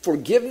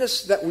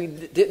 Forgiveness that we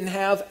didn't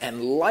have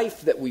and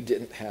life that we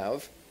didn't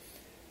have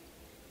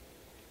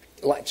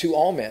to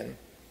all men.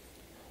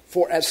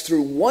 For as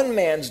through one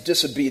man's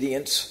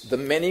disobedience the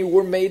many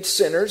were made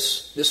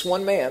sinners, this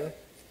one man,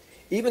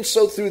 even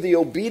so through the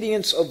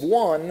obedience of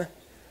one,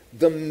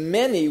 the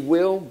many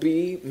will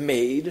be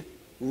made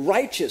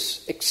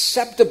righteous,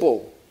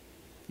 acceptable,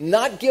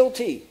 not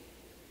guilty,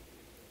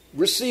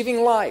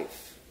 receiving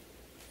life.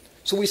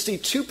 So we see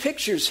two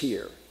pictures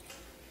here.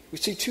 We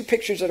see two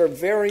pictures that are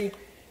very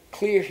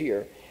clear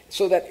here.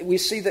 So that we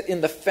see that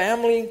in the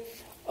family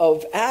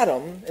of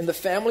Adam,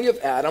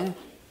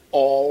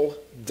 all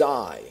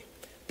die.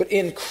 But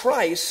in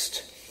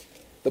Christ,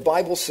 the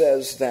Bible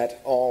says that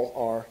all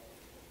are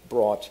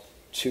brought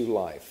to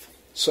life.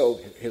 So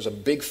here's a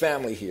big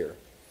family here.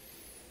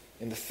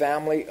 In the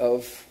family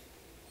of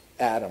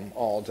Adam,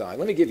 all die.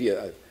 Let me give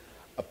you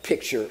a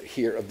picture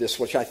here of this,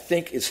 which I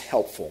think is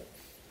helpful.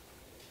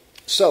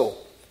 So,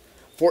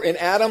 for in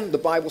Adam, the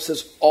Bible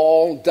says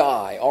all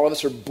die. All of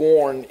us are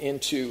born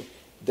into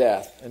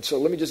death. And so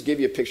let me just give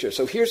you a picture.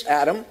 So here's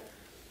Adam.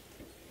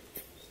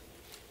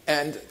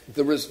 And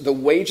the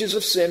wages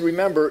of sin,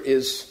 remember,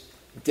 is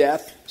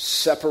death,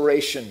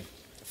 separation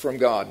from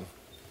God.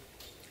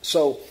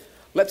 So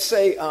let's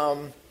say,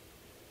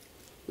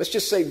 let's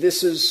just say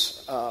this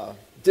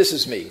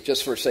is me,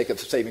 just for the sake of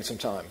saving some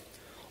time.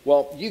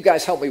 Well, you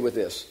guys help me with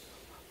this.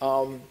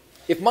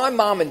 If my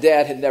mom and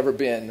dad had never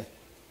been,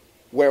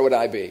 where would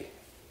I be?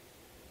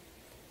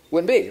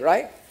 Wouldn't be,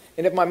 right?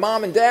 And if my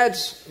mom and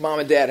dad's mom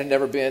and dad had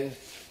never been,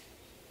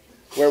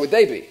 where would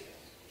they be?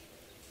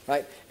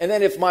 Right? And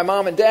then if my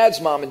mom and dad's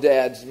mom and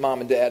dad's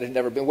mom and dad had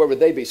never been, where would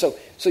they be? So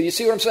you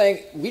see what I'm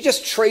saying? We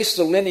just trace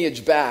the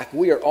lineage back.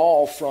 We are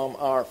all from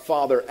our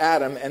father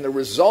Adam, and the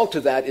result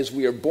of that is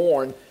we are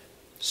born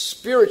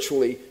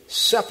spiritually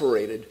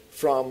separated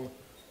from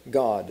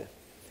God.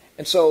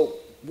 And so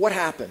what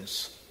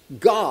happens?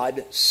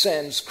 God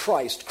sends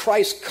Christ.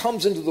 Christ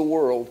comes into the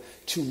world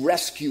to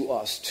rescue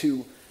us,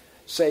 to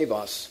save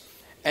us.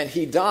 And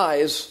he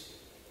dies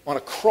on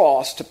a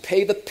cross to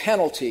pay the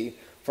penalty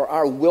for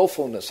our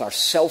willfulness, our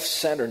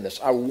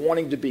self-centeredness, our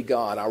wanting to be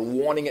God, our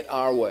wanting it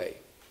our way.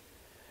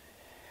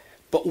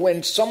 But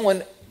when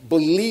someone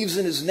believes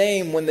in his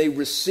name, when they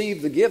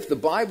receive the gift, the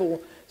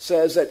Bible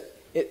says that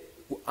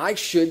I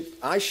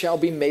shall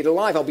be made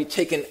alive. I'll be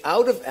taken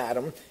out of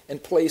Adam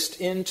and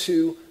placed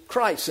into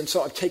Christ. And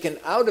so I'm taken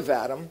out of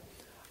Adam,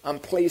 I'm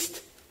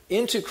placed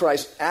into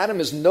Christ.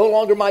 Adam is no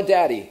longer my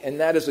daddy, and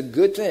that is a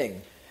good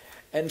thing.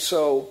 And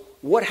so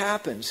what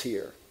happens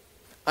here?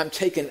 I'm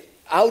taken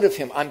out of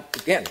him. I'm,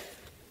 again,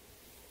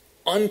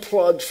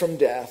 unplugged from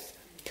death,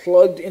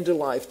 plugged into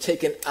life,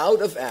 taken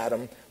out of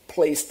Adam,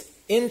 placed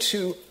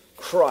into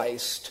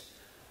Christ.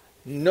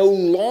 No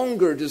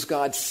longer does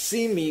God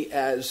see me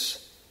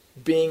as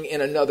being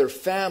in another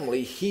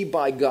family. He,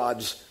 by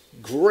God's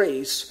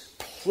grace,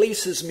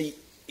 places me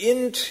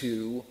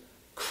into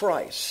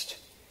Christ.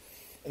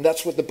 And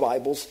that's what the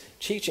Bible's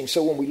teaching.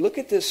 So when we look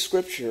at this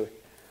scripture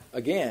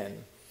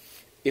again,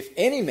 if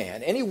any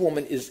man, any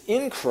woman is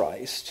in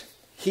Christ,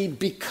 he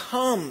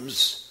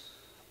becomes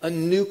a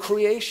new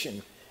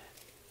creation.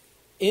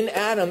 In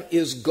Adam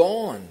is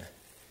gone.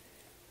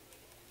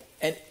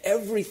 And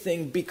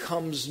everything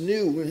becomes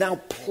new. We're now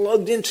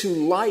plugged into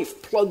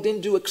life, plugged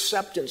into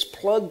acceptance,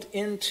 plugged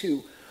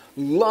into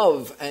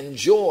love and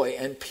joy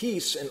and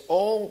peace and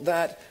all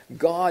that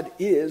God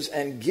is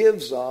and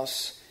gives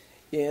us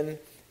in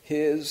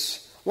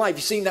his life.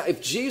 You see, now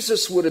if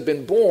Jesus would have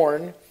been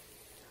born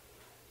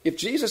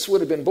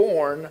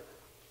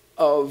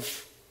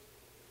of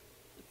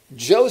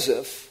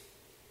Joseph,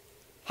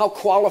 how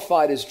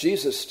qualified is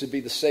Jesus to be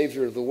the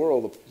Savior of the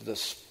world,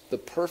 the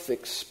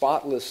perfect,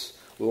 spotless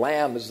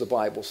Lamb, as the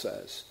Bible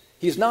says?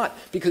 He's not,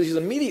 because he's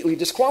immediately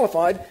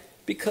disqualified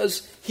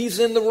because he's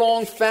in the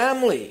wrong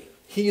family.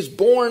 He's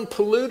born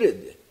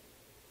polluted.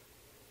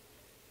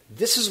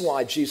 This is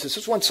why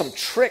this wasn't some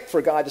trick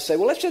for God to say,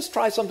 well, let's just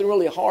try something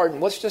really hard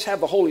and let's just have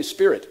the Holy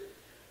Spirit,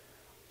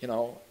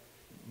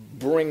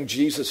 bring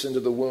Jesus into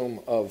the womb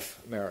of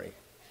Mary.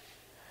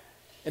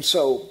 And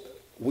so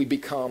we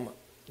become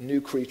new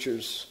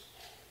creatures,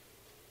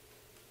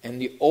 and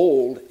the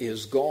old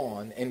is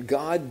gone, and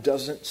God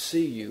doesn't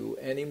see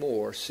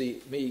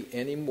me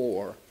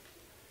anymore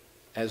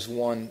as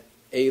one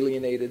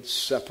alienated,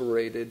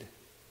 separated,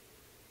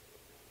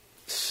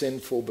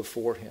 sinful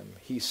before him.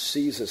 He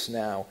sees us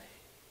now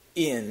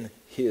in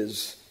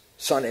his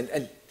Son.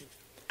 And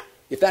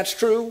if that's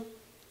true,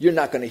 you're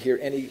not going to hear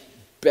any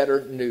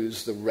better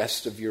news the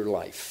rest of your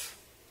life,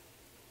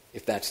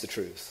 if that's the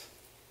truth.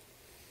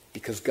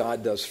 Because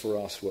God does for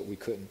us what we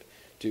couldn't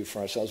do for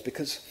ourselves.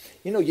 Because,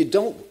 you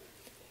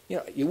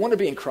want to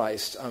be in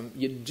Christ.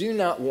 You do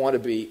not want to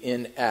be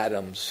in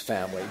Adam's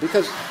family.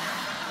 Because,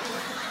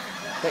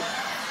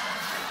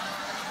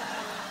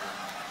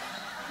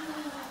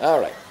 all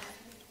right.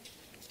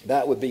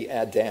 That would be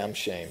a damn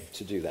shame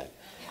to do that.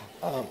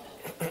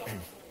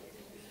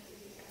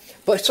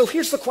 But so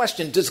here's the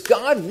question. Does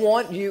God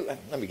want you...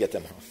 Let me get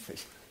them off.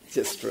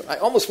 I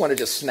almost want to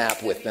just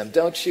snap with them,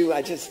 don't you?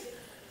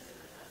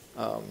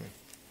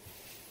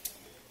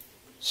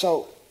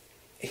 So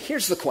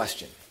here's the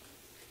question.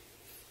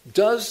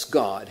 Does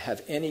God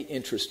have any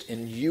interest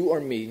in you or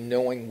me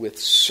knowing with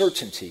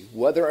certainty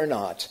whether or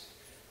not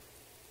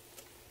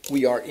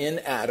we are in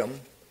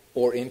Adam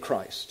or in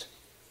Christ?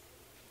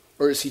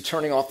 Or is he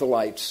turning off the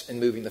lights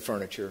and moving the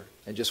furniture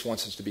and just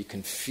wants us to be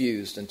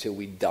confused until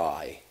we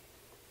die?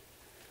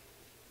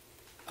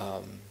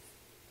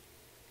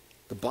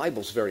 The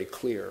Bible's very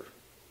clear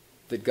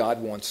that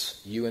God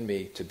wants you and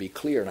me to be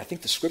clear. And I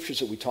think the scriptures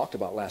that we talked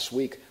about last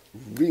week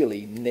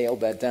really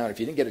nailed that down. If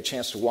you didn't get a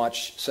chance to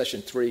watch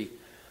session 3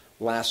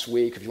 last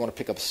week, if you want to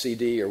pick up a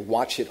CD or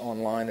watch it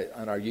online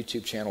on our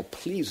YouTube channel,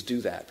 please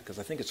do that, because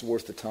I think it's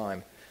worth the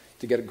time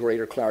to get a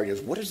greater clarity.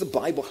 What does the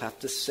Bible have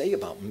to say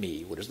about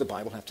me? What does the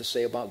Bible have to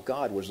say about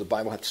God? What does the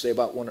Bible have to say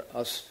about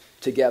us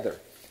together?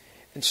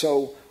 And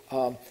so,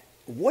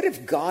 what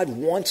if God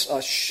wants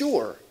us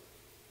sure?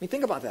 I mean,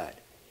 think about that.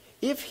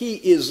 If he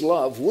is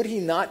love, would he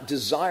not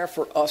desire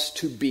for us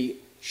to be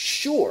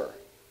sure?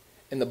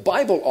 And the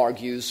Bible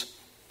argues,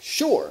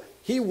 sure.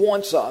 He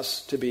wants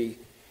us to be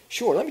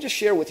sure. Let me just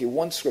share with you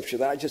one scripture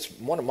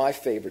one of my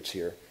favorites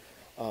here.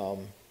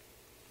 So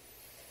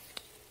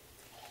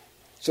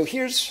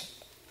here's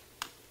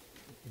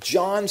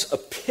John's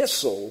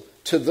epistle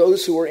to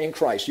those who are in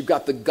Christ. You've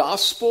got the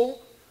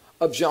Gospel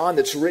of John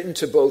that's written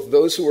to both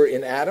those who are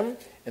in Adam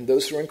and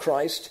those who are in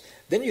Christ.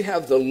 Then you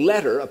have the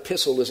letter.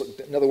 Epistle is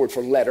another word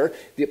for letter.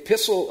 The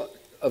epistle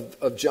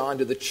of John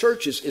to the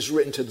churches is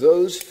written to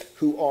those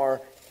who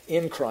are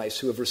in Christ,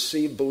 who have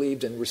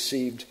believed and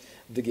received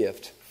the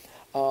gift.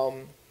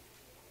 Look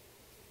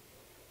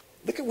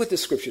at what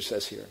this scripture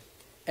says here.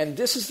 And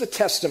this is the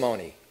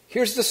testimony.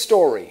 Here's the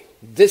story.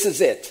 This is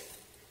it.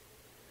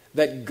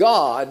 That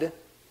God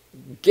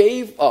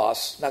gave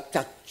us, now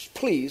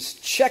please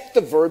check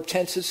the verb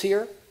tenses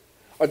here.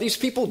 Are these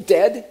people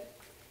dead?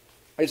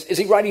 Is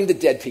he writing to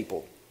dead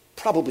people?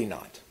 Probably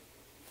not.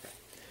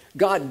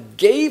 God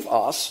gave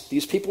us,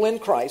 these people in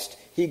Christ,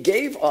 he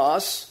gave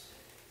us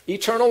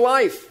eternal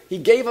life. He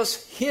gave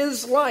us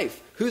his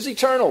life. Who's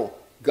eternal?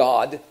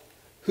 God.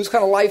 Whose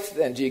kind of life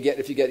then do you get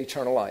if you get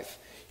eternal life?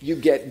 You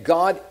get,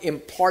 God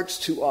imparts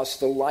to us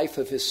the life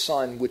of his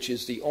Son, which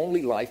is the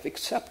only life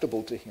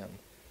acceptable to him.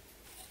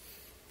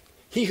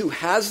 He who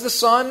has the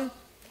Son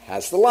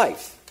has the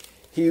life.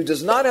 He who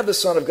does not have the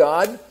Son of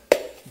God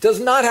does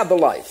not have the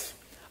life.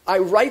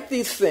 I've written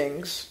these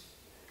things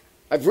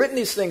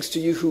to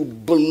you who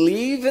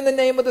believe in the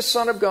name of the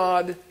Son of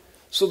God,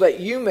 so that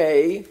you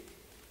may...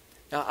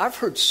 Now, I've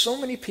heard so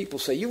many people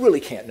say, you really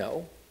can't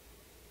know.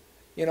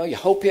 You know, you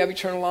hope you have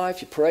eternal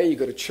life, you pray, you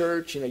go to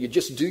church, you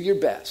just do your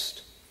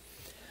best.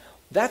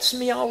 That's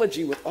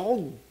meology with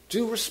all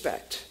due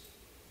respect.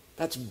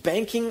 That's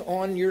banking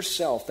on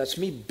yourself. That's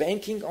me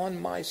banking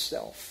on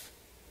myself.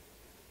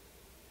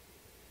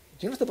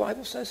 Do you know what the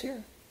Bible says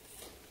here?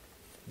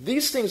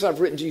 These things I've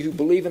written to you who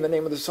believe in the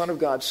name of the Son of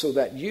God, so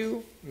that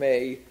you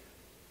may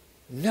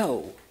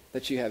know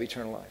that you have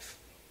eternal life.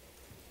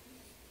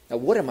 Now,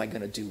 what am I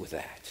going to do with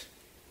that?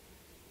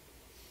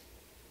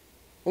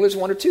 Well, there's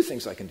one or two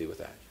things I can do with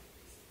that.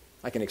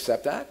 I can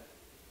accept that,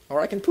 or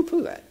I can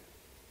poo-poo that.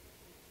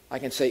 I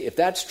can say, if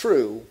that's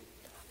true,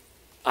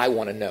 I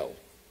want to know.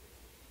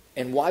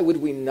 And why would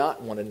we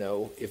not want to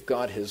know if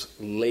God has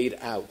laid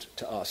out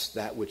to us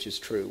that which is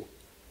true?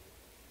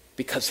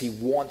 Because he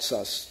wants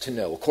us to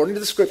know. According to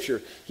the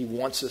Scripture, he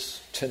wants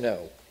us to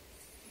know.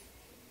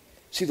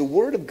 See, the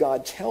Word of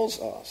God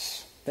tells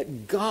us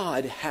that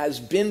God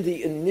has been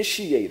the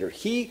initiator.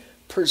 He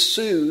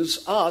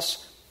pursues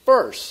us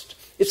first.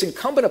 It's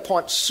incumbent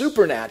upon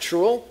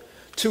supernatural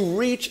to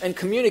reach and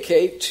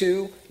communicate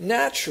to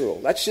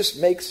natural. That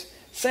just makes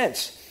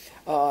sense.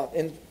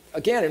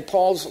 Again, in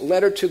Paul's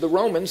letter to the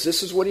Romans,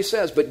 this is what he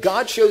says. But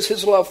God shows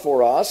his love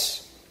for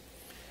us.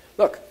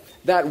 Look,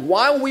 that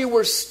while we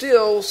were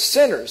still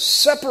sinners,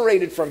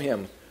 separated from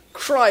him,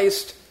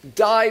 Christ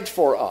died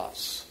for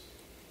us.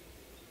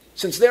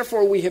 Since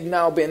therefore we have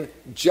now been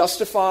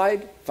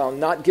justified, found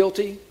not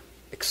guilty,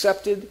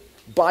 accepted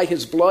by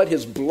his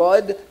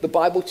blood, the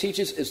Bible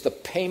teaches, is the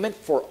payment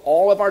for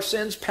all of our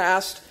sins,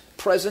 past,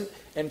 present,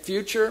 and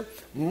future.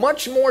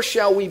 Much more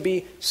shall we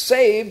be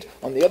saved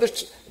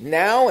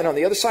now and on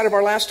the other side of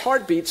our last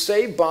heartbeat,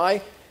 saved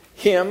by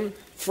him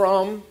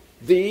from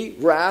the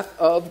wrath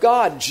of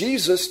God.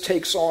 Jesus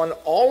takes on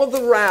all of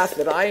the wrath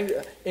that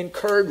I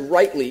incurred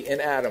rightly in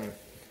Adam,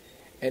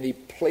 and he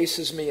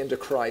places me into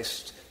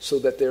Christ so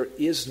that there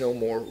is no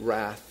more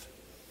wrath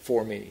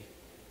for me.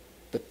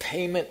 The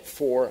payment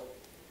for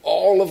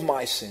all of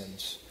my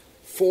sins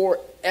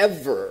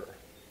forever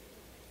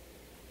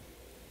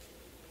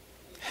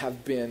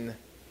have been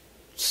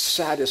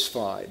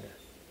satisfied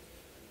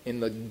in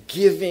the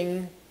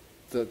giving,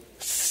 the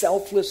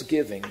selfless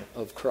giving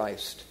of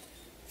Christ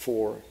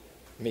for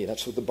me.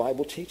 That's what the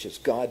Bible teaches.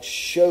 God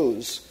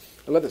shows,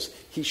 I love this,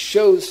 he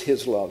shows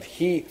his love.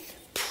 He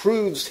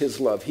proves his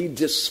love. He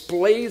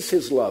displays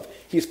his love.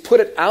 He's put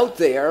it out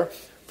there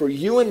for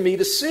you and me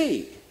to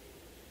see.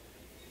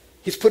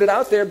 He's put it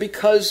out there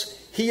because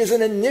he is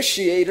an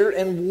initiator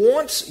and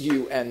wants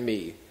you and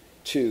me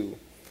to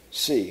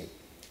see.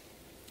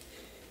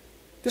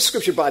 This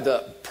scripture by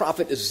the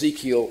prophet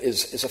Ezekiel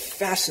is a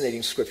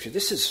fascinating scripture.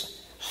 This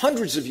is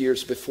hundreds of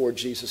years before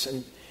Jesus.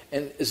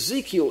 And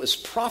Ezekiel is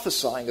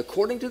prophesying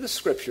according to the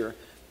scripture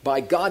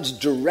by God's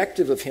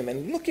directive of him.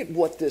 And look at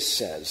what this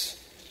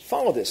says.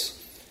 Follow this.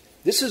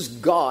 This is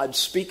God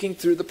speaking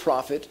through the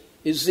prophet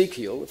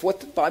Ezekiel. If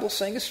what the Bible's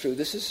saying is true,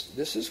 this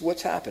is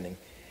what's happening.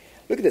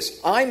 Look at this.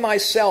 I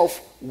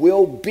myself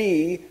will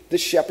be the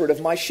shepherd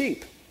of my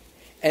sheep,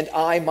 and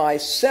I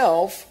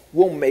myself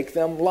will make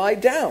them lie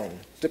down,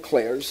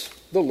 declares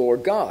the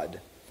Lord God.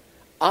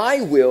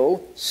 I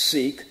will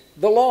seek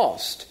the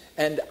lost,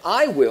 and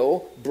I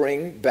will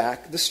bring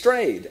back the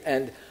strayed,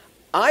 and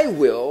I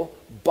will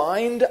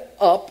bind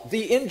up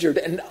the injured,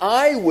 and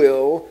I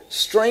will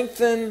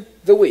strengthen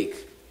the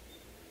weak.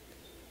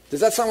 Does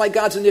that sound like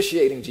God's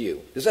initiating to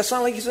you? Does that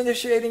sound like he's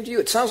initiating to you?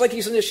 It sounds like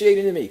he's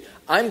initiating to me.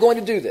 I'm going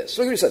to do this.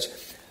 Look what he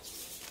says.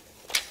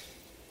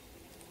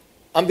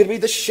 I'm going to be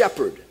the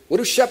shepherd. What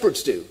do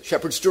shepherds do?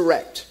 Shepherds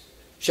direct.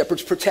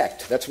 Shepherds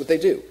protect. That's what they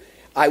do.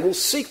 I will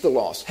seek the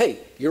lost. Hey,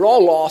 you're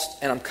all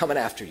lost, and I'm coming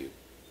after you.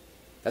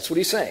 That's what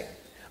he's saying.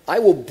 I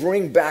will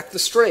bring back the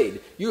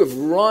strayed. You have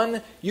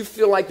run. You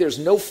feel like there's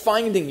no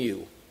finding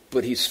you,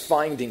 but he's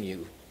finding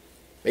you.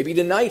 Maybe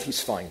tonight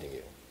he's finding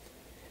you.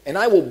 And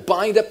I will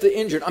bind up the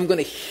injured. I'm going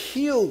to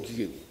heal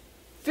you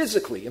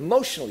physically,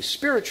 emotionally,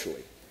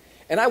 spiritually.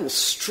 And I will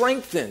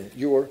strengthen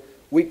your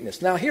weakness.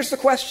 Now, here's the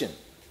question.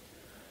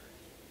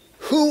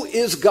 Who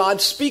is God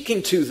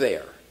speaking to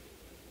there?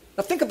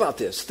 Now, think about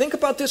this. Think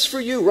about this for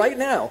you right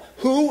now.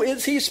 Who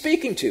is he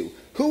speaking to?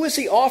 Who is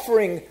he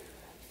offering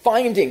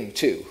finding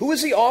to? Who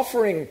is he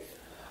offering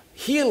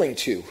healing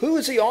to? Who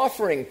is he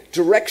offering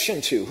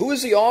direction to? Who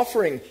is he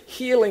offering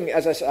healing,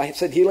 as I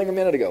said healing a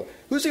minute ago?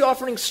 Who is he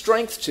offering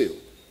strength to?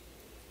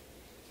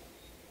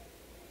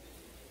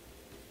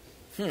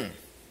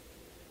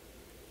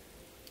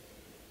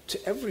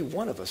 To every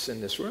one of us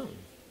in this room.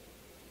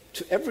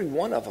 To every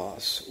one of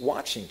us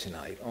watching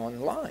tonight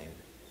online.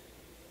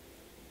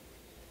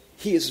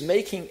 He is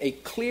making a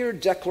clear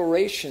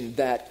declaration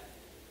that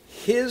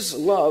his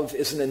love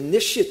is an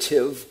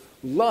initiative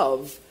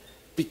love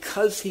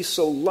because he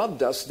so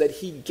loved us that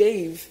he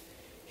gave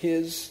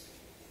his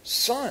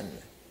son.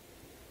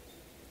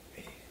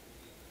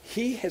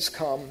 He has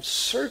come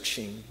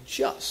searching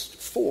just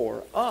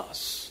for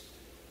us.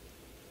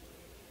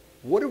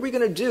 What are we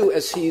going to do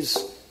as he's,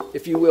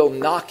 if you will,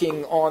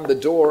 knocking on the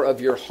door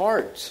of your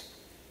heart?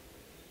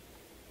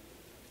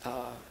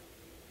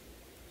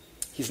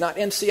 He's not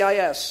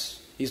NCIS.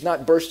 He's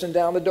not bursting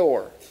down the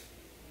door.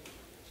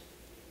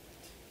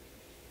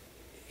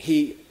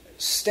 He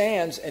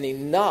stands and he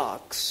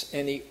knocks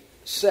and he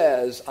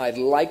says, I'd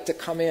like to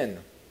come in.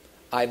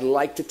 I'd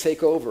like to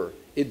take over.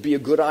 It'd be a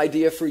good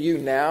idea for you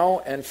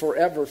now and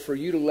forever for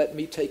you to let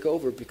me take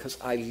over because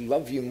I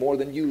love you more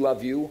than you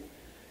love you.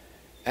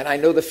 And I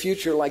know the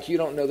future like you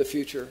don't know the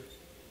future.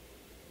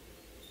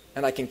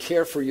 And I can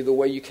care for you the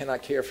way you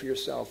cannot care for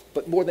yourself.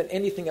 But more than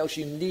anything else,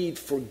 you need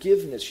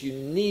forgiveness. You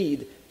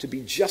need to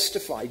be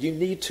justified. You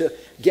need to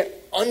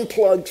get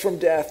unplugged from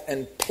death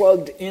and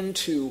plugged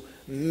into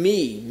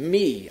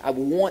me. I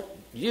want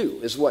you,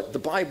 is what the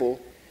Bible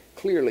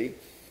clearly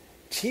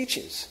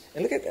teaches.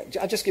 And look at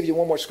that. I'll just give you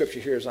one more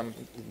scripture here as I'm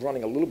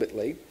running a little bit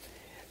late.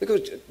 Look at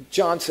what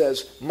John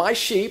says. My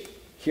sheep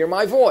hear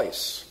my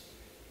voice.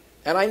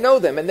 And I know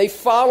them, and they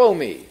follow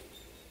me.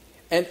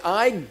 And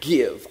I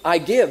give.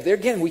 There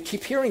again, we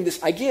keep hearing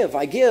this. I give.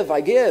 I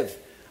give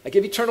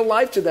eternal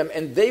life to them,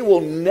 and they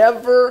will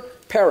never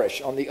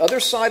perish. On the other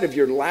side of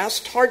your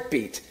last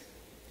heartbeat,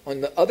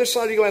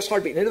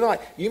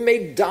 you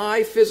may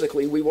die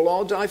physically. We will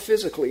all die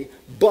physically,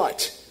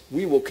 but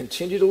we will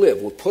continue to live.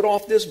 We'll put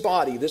off this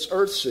body, this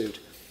earth suit,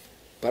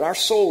 but our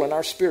soul and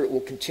our spirit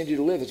will continue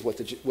to live, is what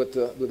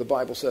the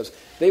Bible says.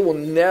 They will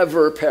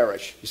never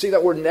perish. You see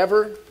that word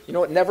never? You know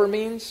what never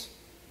means?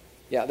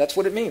 Yeah, that's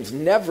what it means.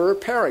 Never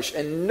perish.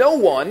 And no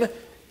one,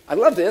 I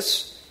love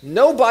this,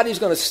 nobody's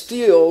going to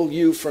steal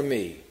you from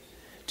me.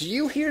 Do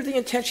you hear the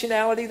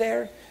intentionality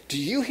there? Do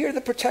you hear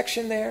the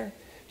protection there?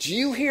 Do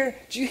you hear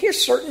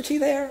certainty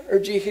there? Or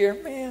do you hear,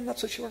 man, I'm not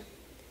so sure?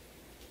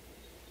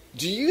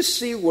 Do you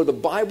see where the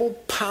Bible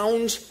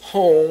pounds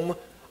home,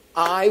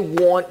 I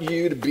want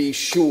you to be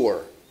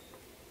sure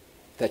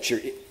that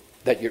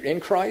you're in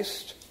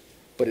Christ,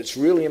 but it's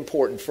really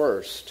important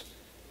first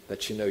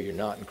that you know you're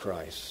not in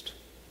Christ.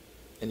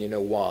 And you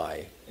know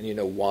why. And you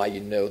know why you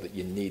know that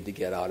you need to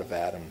get out of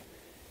Adam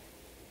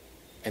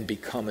and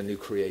become a new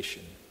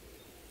creation.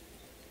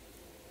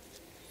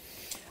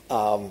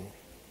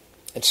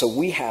 And so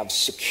we have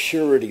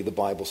security, the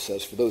Bible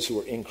says, for those who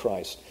are in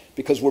Christ,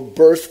 because we're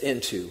birthed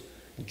into,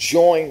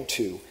 joined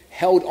to,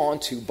 held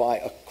onto by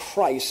a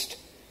Christ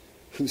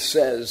who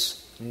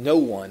says, no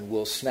one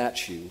will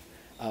snatch you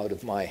out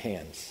of my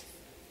hands.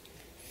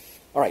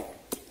 All right,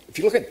 if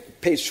you look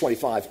at page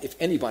 25, if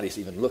anybody's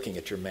even looking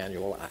at your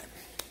manual,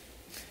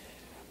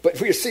 but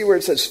you see where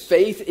it says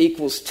faith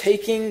equals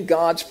taking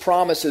God's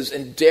promises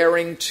and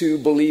daring to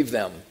believe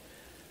them.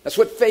 That's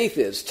what faith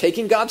is,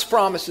 taking God's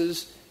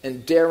promises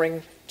and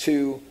daring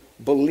to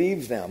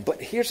believe them.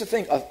 But here's the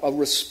thing, a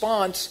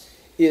response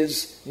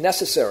is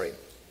necessary.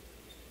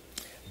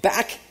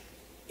 Back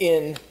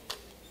in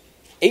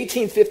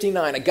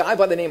 1859, a guy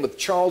by the name of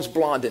Charles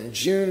Blondin,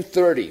 June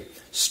 30,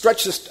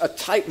 stretched a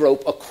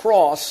tightrope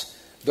across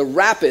the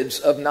rapids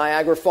of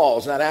Niagara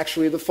Falls. Not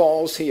actually the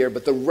falls here,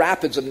 but the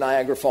rapids of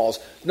Niagara Falls.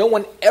 No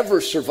one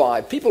ever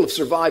survived. People have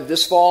survived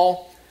this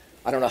fall,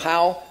 I don't know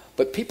how,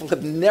 but people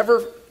have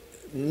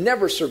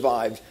never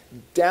survived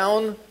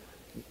down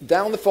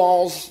the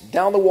falls,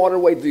 down the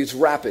waterway, these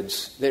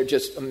rapids. They're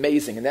just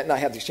amazing. And I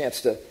had the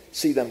chance to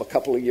see them a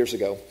couple of years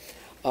ago.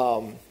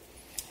 A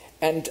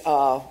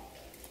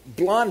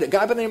guy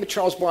by the name of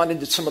Charles Blondin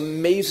did some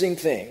amazing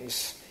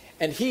things.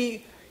 And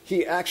he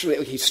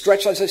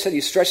stretched, as I said,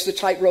 he stretched the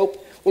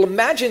tightrope. Well,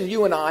 imagine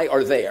you and I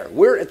are there.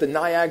 We're at the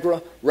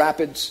Niagara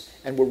Rapids,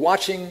 and we're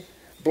watching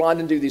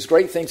Blondin do these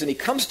great things. And he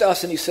comes to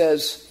us and he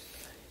says,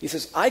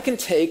 I can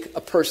take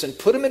a person,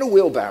 put them in a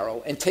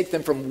wheelbarrow, and take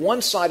them from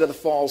one side of the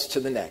falls to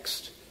the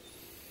next.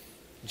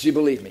 Do you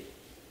believe me?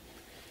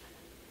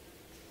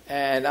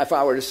 And if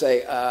I were to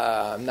say,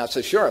 I'm not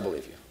so sure I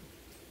believe you.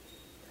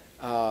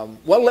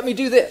 Well, let me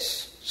do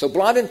this. So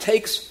Blondin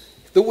takes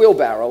the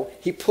wheelbarrow.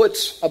 He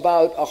puts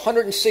about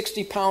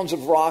 160 pounds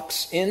of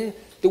rocks in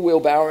the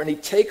wheelbarrow, and he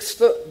takes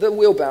the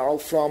wheelbarrow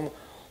from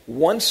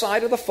one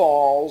side of the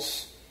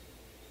falls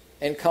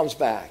and comes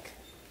back.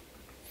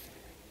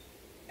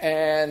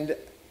 And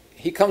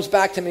he comes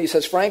back to me and he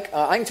says, Frank,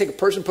 I can take a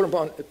person, put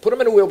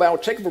them in a wheelbarrow,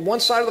 take them from one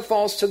side of the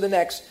falls to the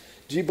next.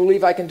 Do you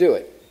believe I can do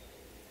it?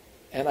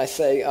 And I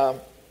say,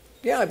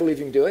 yeah, I believe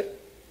you can do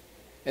it.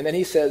 And then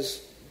he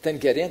says, then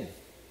get in.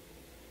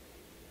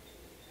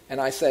 And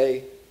I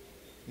say,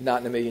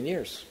 not in a million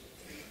years.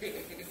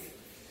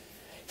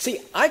 See,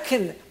 I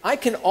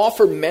can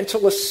offer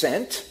mental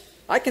assent.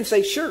 I can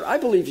say, sure, I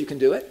believe you can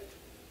do it.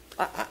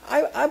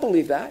 I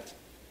believe that.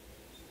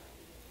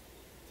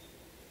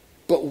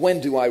 But when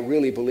do I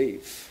really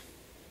believe?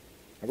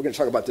 And we're going to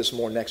talk about this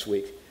more next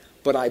week.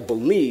 But I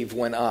believe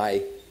when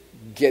I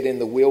get in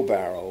the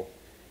wheelbarrow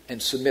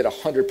and submit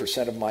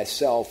 100% of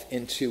myself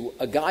into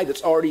a guy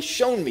that's already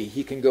shown me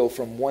he can go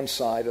from one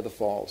side of the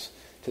falls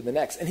to the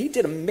next. And he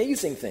did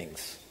amazing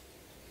things.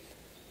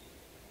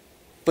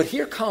 But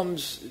here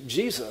comes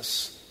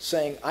Jesus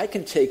saying, I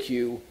can take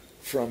you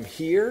from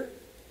here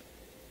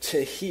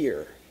to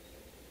here.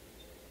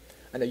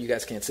 I know you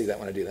guys can't see that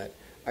when I do that.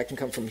 I can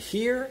come from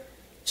here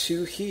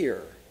to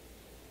here.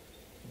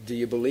 Do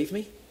you believe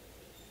me? Do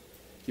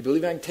you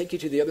believe I can take you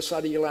to the other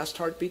side of your last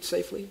heartbeat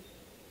safely?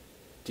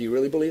 Do you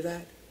really believe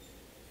that?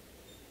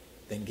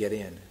 Then get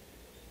in.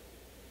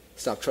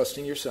 Stop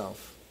trusting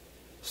yourself.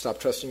 Stop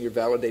trusting your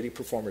validated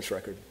performance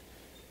record.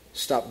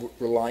 Stop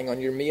relying on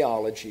your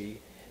meology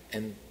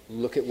and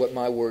look at what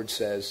my word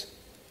says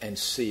and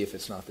see if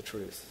it's not the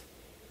truth.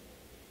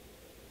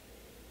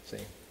 See?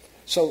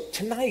 So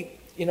tonight,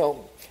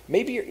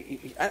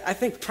 I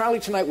think probably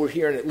tonight we're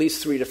here in at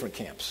least 3 different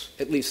camps.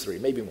 At least 3,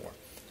 maybe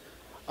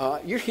more.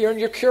 You're here and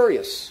you're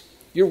curious.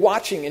 You're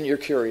watching and you're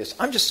curious.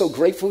 I'm just so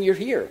grateful you're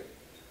here,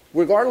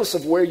 regardless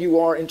of where you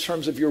are in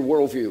terms of your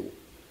worldview.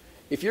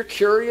 If you're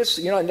curious,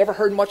 I never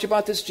heard much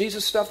about this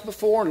Jesus stuff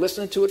before,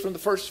 listening to it for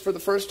the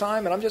first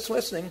time, and I'm just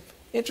listening.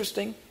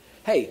 Interesting.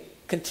 Hey,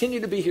 continue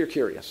to be here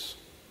curious.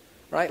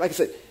 Right? Like I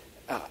said,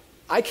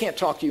 I can't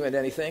talk you into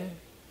anything.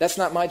 That's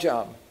not my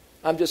job.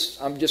 I'm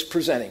just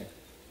presenting.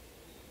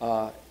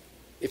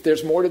 If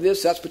there's more to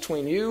this, that's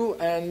between you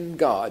and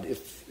God,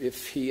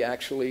 if he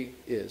actually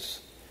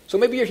is. So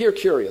maybe you're here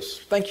curious.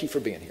 Thank you for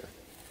being here.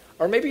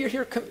 Or maybe you're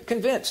here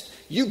convinced.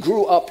 You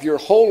grew up your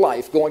whole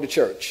life going to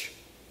church.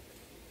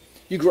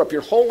 You grew up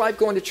your whole life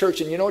going to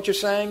church, and you know what you're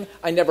saying?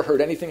 I never heard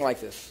anything like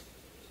this.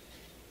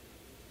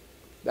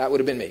 That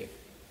would have been me.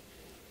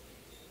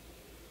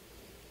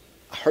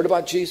 I heard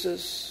about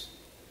Jesus.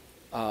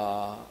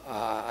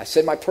 I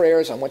said my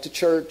prayers. I went to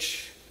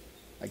church.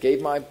 I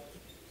gave my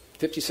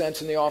 50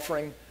 cents in the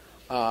offering.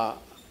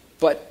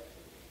 But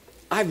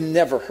I've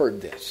never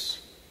heard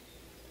this.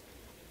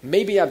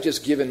 Maybe I've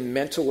just given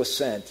mental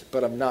assent,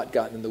 but I've not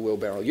gotten in the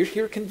wheelbarrow. You're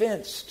here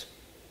convinced.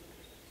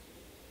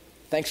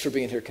 Thanks for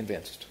being here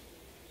convinced.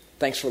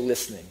 Thanks for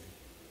listening.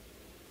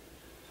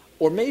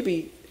 Or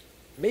maybe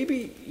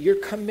you're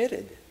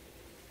committed.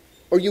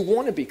 Or you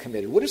want to be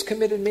committed. What does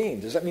committed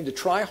mean? Does that mean to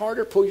try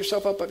harder, pull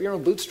yourself up your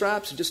own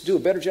bootstraps, and just do a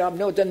better job?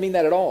 No, it doesn't mean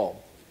that at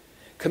all.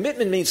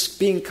 Commitment means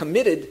being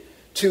committed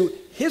to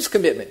his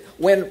commitment.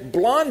 When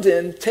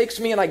Blondin takes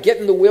me and I get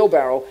in the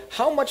wheelbarrow,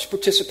 how much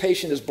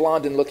participation is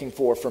Blondin looking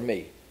for from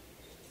me?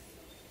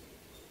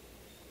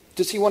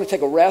 Does he want to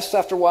take a rest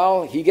after a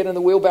while? He get in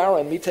the wheelbarrow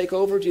and me take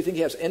over? Do you think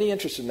he has any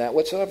interest in that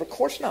whatsoever? Of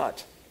course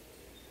not.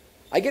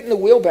 I get in the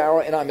wheelbarrow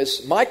and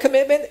my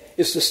commitment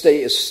is to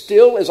stay as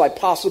still as I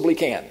possibly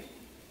can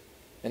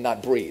and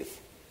not breathe.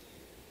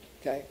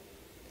 Okay?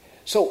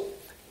 So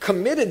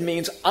committed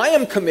means I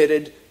am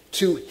committed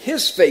to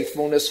his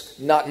faithfulness,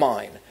 not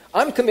mine.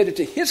 I'm committed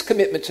to his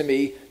commitment to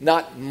me,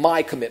 not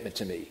my commitment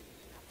to me.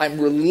 I'm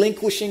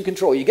relinquishing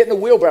control. You get in a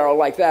wheelbarrow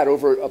like that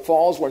over a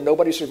falls where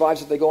nobody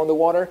survives if they go in the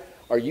water.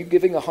 Are you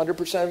giving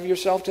 100% of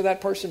yourself to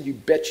that person? You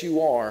bet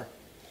you are.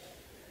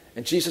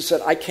 And Jesus said,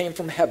 I came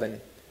from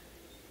heaven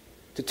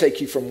to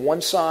take you from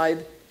one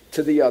side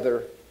to the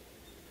other,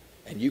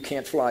 and you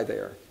can't fly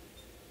there,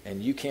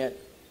 and you can't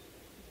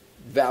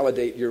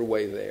validate your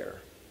way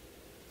there,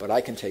 but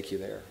I can take you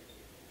there.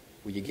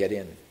 Will you get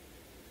in?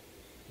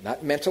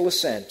 Not mental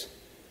assent,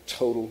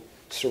 total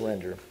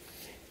surrender.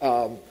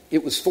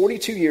 It was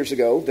 42 years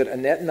ago that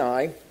Annette and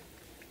I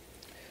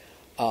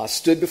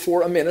stood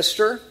before a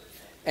minister,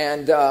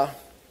 and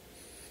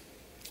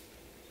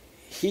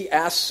he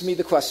asked me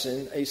the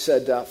question. He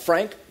said,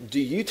 Frank, do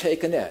you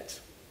take Annette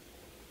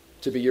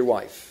to be your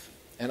wife?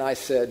 And I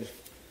said,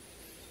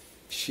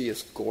 she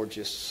is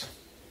gorgeous.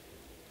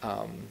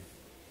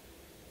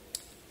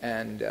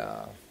 And he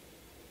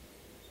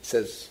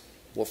says,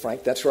 well,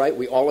 Frank, that's right.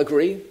 We all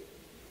agree.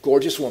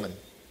 Gorgeous woman.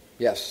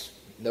 Yes,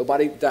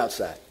 nobody doubts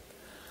that.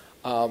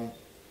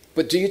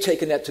 But do you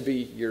take Annette to be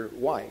your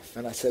wife?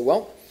 And I said,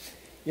 well,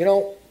 you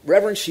know,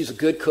 Reverend, she's a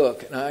good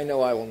cook, and I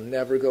know I will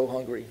never go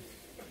hungry.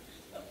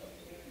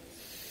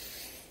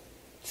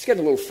 He's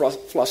getting a little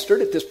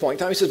flustered at this point in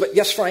time. He says, but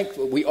yes, Frank,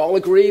 we all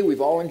agree.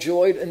 We've all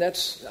enjoyed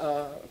Annette's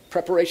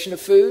preparation of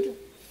food.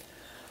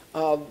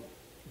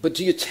 But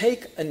do you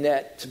take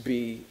Annette to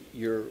be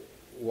your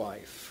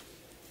wife?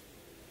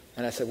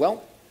 And I said,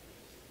 well,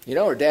 you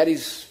know, her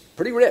daddy's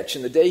pretty rich,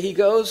 and the day he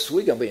goes,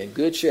 we're going to be in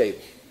good shape.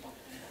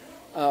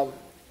 But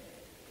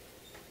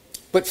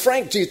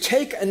Frank, do you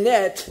take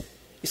Annette?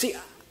 You see,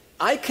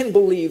 I can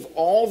believe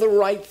all the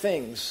right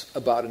things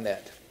about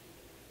Annette.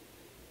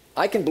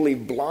 I can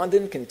believe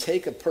Blondin can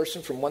take a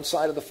person from one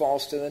side of the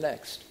falls to the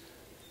next.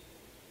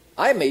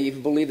 I may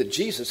even believe that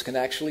Jesus can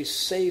actually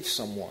save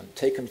someone,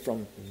 take him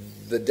from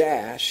the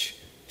dash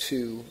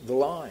to the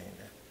line.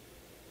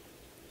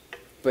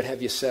 But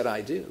have you said,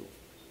 I do?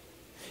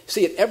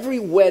 See, at every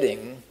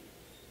wedding,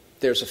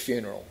 there's a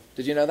funeral.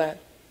 Did you know that?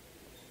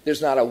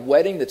 There's not a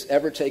wedding that's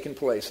ever taken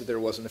place that there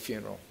wasn't a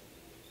funeral.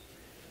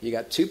 You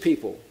got two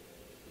people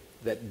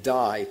that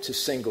die to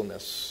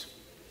singleness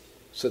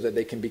so that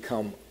they can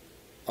become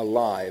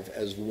alive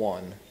as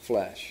one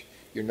flesh.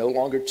 You're no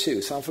longer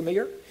two. Sound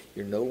familiar?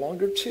 You're no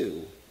longer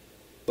two,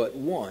 but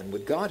one.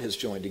 What God has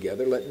joined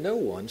together, let no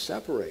one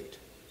separate.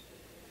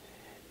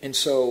 And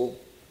so,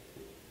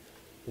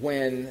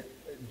 when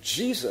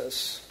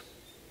Jesus,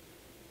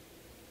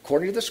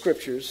 according to the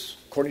scriptures,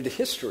 according to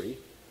history,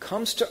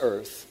 comes to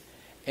earth,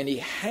 and he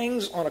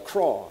hangs on a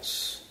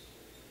cross,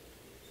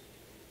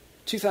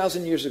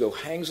 2,000 years ago,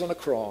 hangs on a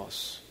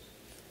cross,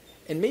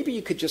 and maybe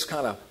we just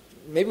kind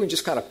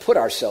of put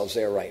ourselves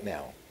there right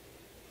now.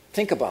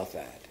 Think about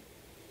that.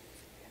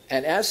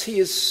 And as he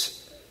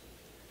is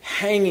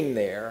hanging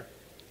there,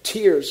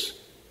 tears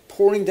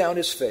pouring down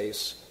his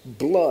face,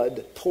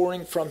 blood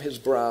pouring from his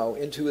brow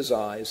into his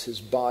eyes,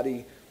 his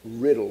body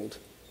riddled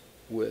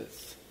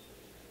with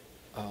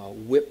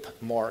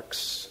whip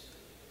marks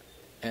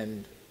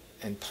and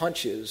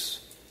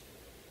punches,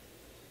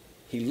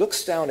 he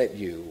looks down at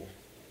you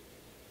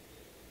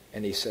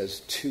and he says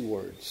two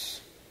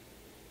words.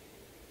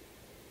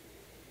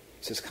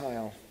 He says,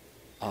 Kyle,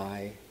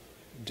 I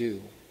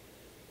do.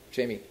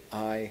 Jamie,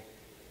 I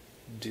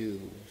do.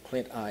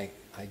 Clint, I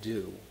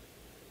do.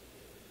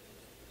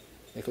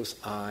 Nicholas,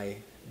 I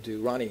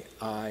do. Ronnie,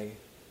 I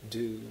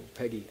do.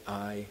 Peggy,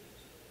 I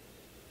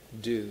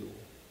do.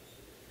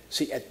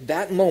 See, at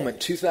that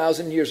moment,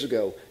 2,000 years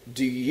ago,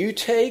 do you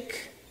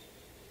take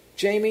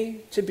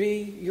Jamie to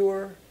be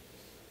your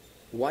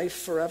wife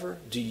forever?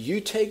 Do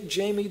you take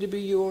Jamie to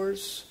be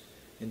yours?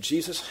 And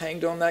Jesus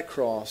hanged on that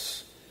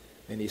cross,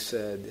 and he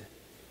said,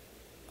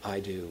 I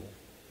do.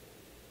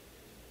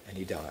 And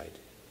he died.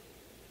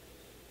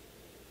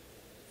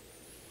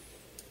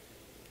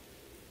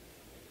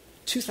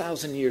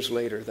 "2,000 years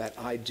later, that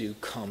I do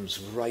comes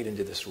right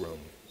into this room,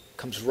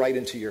 comes right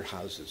into your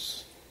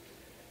houses.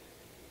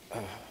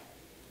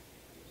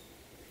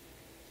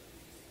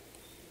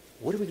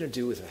 What are we going to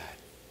do with that?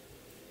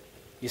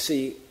 You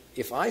see,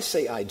 if I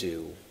say I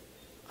do,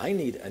 I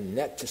need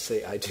Annette to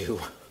say I do.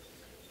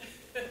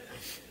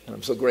 And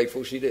I'm so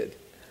grateful she did.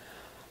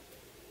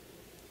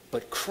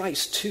 But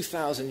Christ,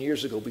 2,000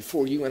 years ago,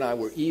 before you and I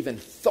were even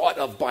thought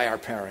of by our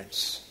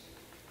parents,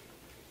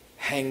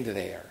 hanged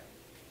there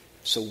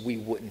so we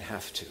wouldn't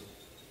have to,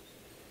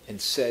 and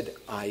said,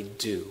 I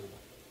do,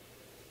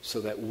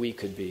 so that we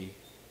could be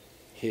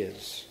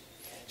his.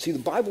 See, the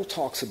Bible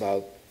talks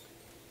about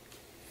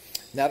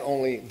not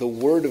only the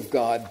Word of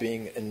God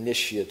being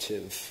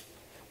initiative,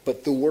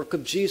 but the work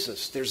of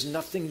Jesus. There's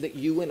nothing that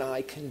you and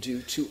I can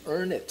do to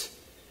earn it.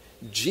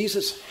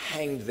 Jesus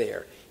hanged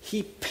there.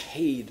 He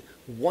paid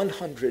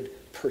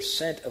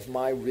 100% of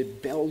my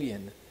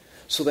rebellion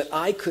so that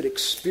I could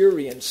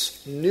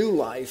experience new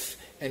life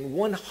and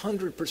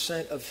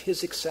 100% of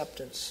his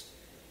acceptance,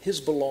 his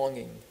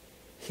belonging,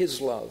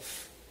 his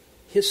love,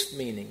 his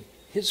meaning,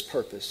 his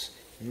purpose,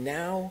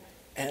 now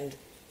and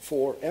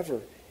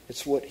forever.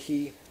 It's what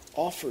he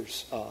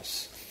offers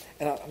us.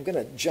 And I'm going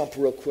to jump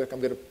real quick.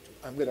 I'm going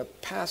to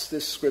pass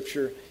this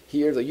scripture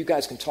here, though you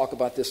guys can talk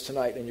about this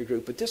tonight in your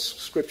group, but this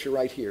scripture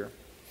right here,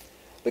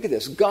 look at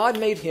this. God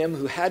made him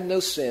who had no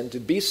sin to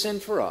be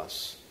sin for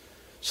us,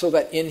 so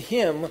that in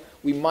him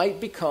we might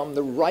become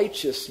the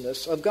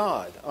righteousness of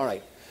God. All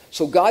right.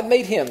 So God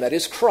made him, that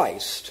is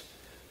Christ,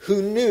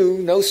 who knew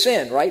no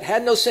sin, right?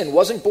 Had no sin,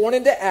 wasn't born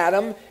into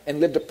Adam, and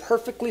lived a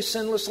perfectly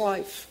sinless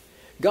life.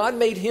 God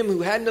made him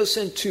who had no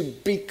sin to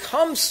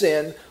become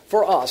sin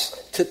for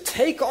us, to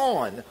take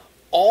on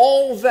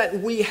all that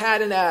we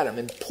had in Adam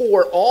and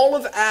pour all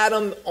of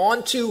Adam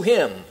onto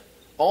him,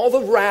 all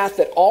the wrath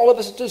that all of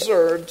us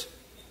deserved,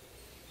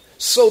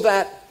 so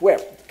that,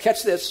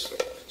 catch this,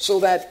 so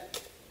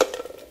that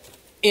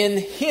in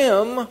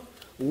him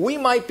we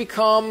might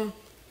become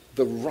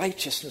the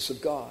righteousness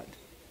of God,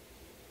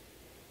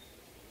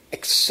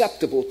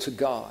 acceptable to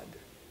God,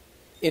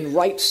 in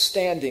right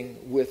standing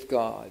with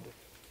God,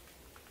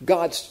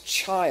 God's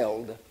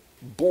child,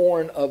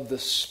 born of the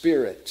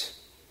Spirit,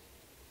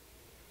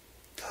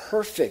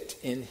 perfect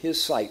in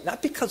his sight,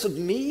 not because of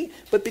me,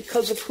 but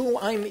because of who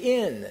I'm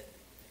in.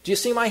 Do you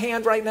see my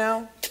hand right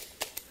now?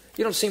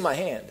 You don't see my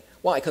hand.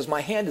 Why? Because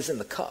my hand is in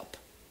the cup.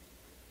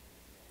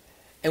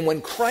 And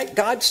when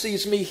God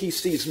sees me, he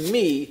sees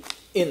me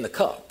in the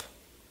cup.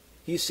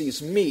 He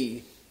sees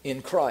me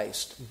in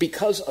Christ,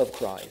 because of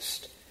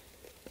Christ.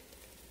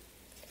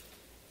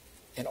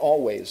 And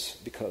always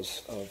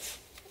because of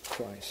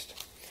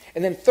Christ.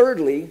 And then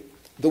thirdly,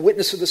 the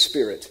witness of the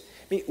Spirit.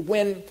 I mean,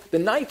 when the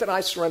night that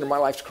I surrendered my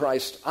life to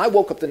Christ, I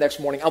woke up the next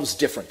morning, I was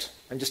different.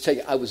 I'm just telling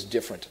you, I was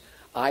different.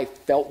 I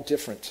felt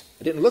different.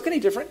 I didn't look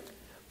any different,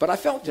 but I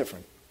felt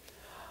different.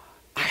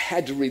 I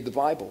had to read the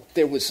Bible.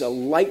 There was a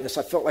lightness.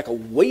 I felt like a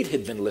weight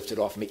had been lifted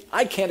off me.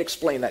 I can't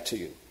explain that to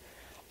you.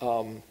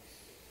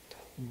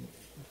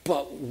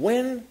 But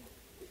when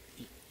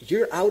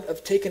you're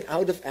taken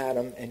out of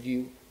Adam and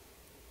you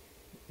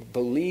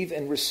believe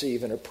and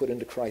receive and are put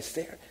into Christ,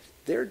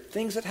 there are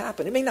things that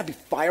happen. It may not be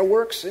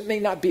fireworks. It may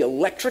not be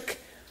electric,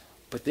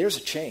 but there's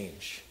a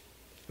change.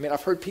 I mean,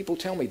 I've heard people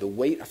tell me the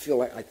weight, I feel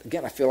like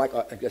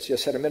I guess I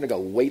said a minute ago,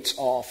 weight's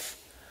off.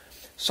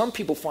 Some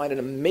people find an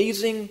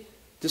amazing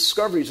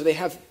discoveries. They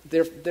have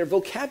their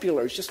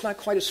vocabulary is just not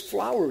quite as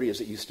flowery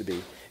as it used to be.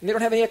 And they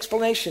don't have any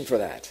explanation for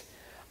that.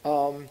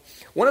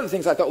 One of the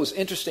things I thought was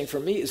interesting for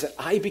me is that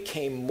I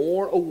became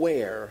more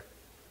aware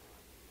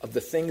of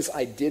the things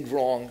I did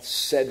wrong,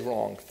 said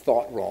wrong,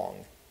 thought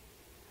wrong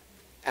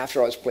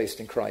after I was placed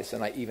in Christ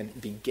than I even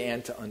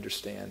began to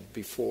understand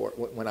before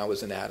when I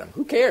was in Adam.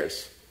 Who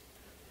cares?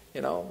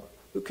 You know,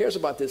 who cares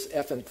about this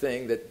effing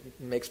thing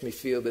that makes me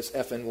feel this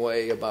effing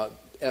way about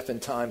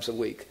effing times a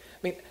week?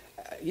 I mean,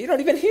 you don't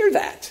even hear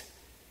that.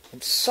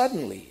 And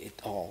suddenly it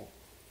all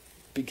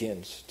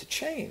begins to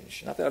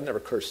change. Not that I've never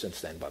cursed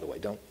since then, by the way.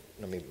 Don't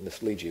let me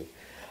mislead you.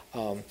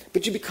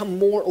 But you become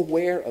more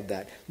aware of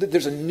that.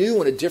 There's a new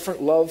and a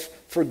different love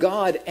for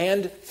God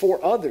and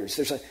for others.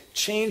 There's a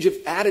change of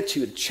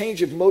attitude, a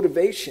change of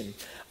motivation.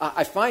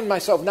 I find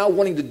myself now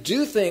wanting to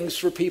do things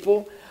for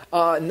people,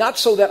 not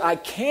so that I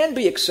can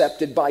be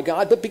accepted by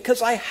God, but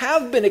because I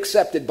have been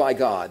accepted by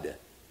God.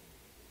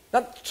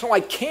 Not so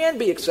I can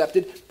be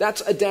accepted.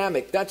 That's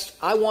Adamic. That's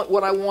I want,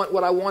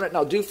 and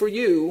I'll do for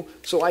you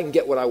so I can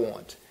get what I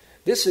want.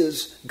 This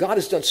is, God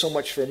has done so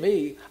much for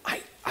me.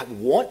 I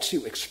want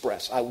to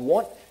express. I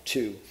want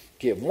to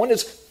give. One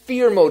is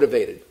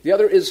fear-motivated. The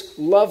other is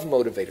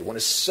love-motivated. One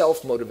is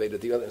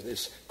self-motivated. The other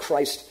is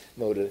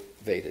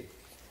Christ-motivated.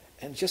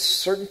 And just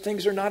certain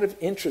things are not of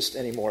interest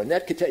anymore. And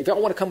that could if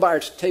y'all want to come by our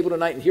table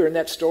tonight and hear a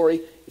net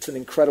story, it's an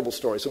incredible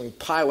story. So we can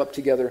pile up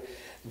together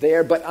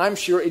there. But I'm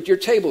sure at your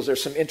tables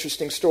there's some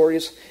interesting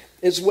stories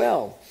as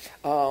well.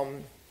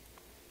 And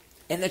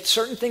that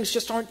certain things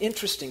just aren't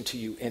interesting to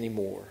you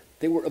anymore.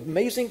 They were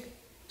amazing,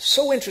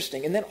 so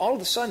interesting. And then all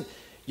of a sudden,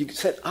 you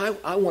said,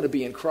 I want to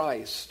be in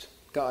Christ.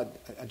 God,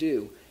 I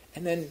do.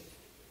 And then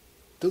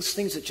those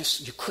things that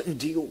just you couldn't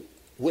deal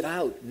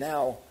without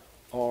now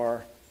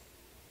are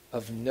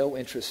of no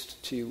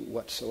interest to you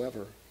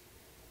whatsoever.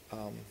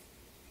 And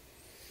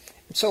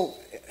so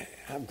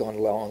I've gone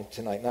long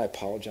tonight, and I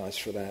apologize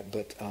for that.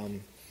 But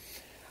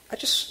I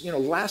just,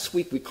 last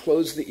week we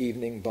closed the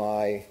evening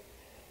by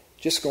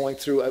just going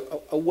through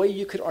a way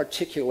you could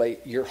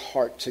articulate your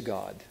heart to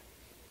God.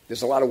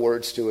 There's a lot of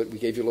words to it. We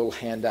gave you a little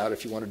handout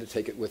if you wanted to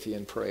take it with you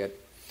and pray it.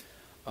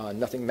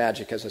 Nothing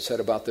magic, as I said,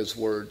 about those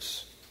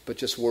words, but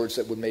just words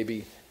that would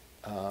maybe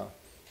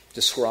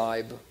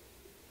describe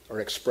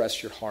or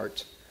express your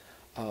heart.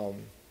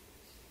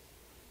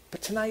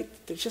 But tonight,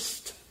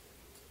 there's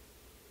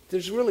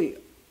really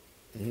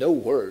no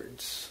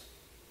words,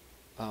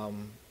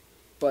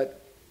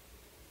 but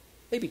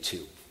maybe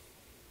two.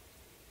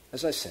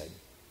 As I said,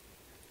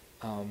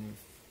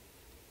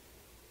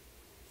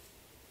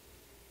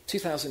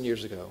 2,000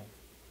 years ago,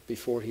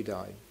 before he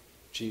died,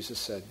 Jesus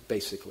said,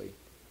 basically,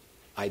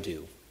 I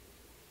do.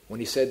 When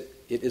he said,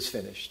 it is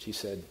finished, he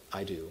said,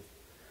 I do.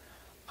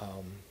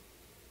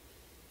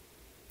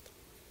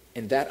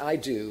 And that I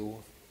do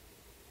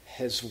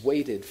has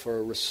waited for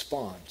a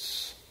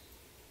response.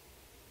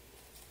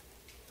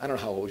 I don't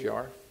know how old you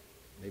are.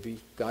 Maybe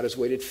God has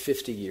waited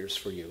 50 years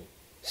for you,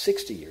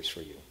 60 years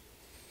for you,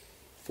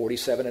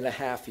 47 and a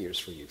half years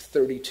for you,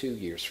 32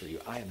 years for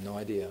you. I have no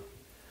idea.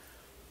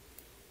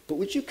 But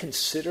would you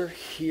consider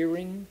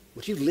hearing,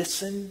 would you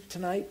listen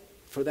tonight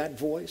for that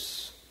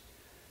voice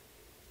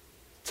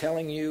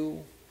telling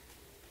you,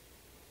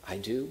 I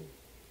do,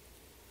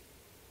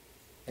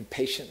 and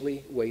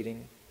patiently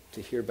waiting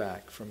to hear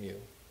back from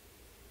you?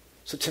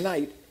 So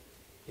tonight,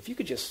 if you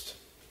could just,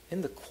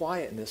 in the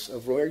quietness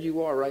of where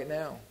you are right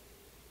now.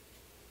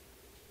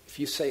 If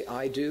you say,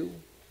 I do,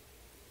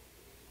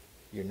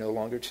 you're no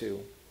longer two,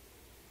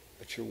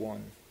 but you're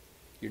one.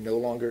 You're no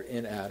longer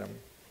in Adam,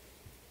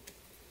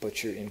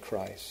 but you're in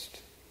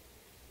Christ.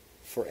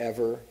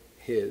 Forever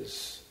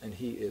his, and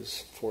he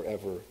is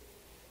forever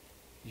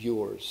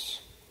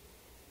yours.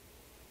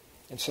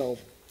 And so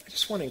I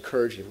just want to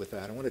encourage you with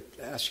that. I want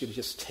to ask you to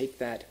just take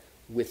that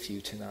with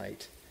you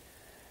tonight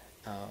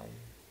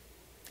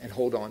and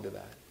hold on to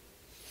that.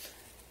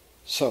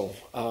 So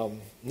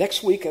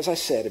next week, as I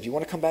said, if you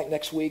want to come back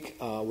next week,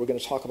 we're going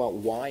to talk about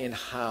why and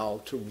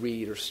how to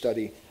read or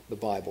study the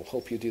Bible.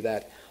 Hope you do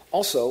that.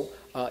 Also,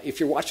 if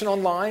you're watching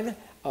online,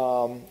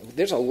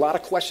 there's a lot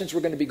of questions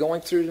we're going to be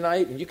going through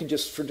tonight, and you can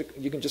just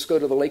go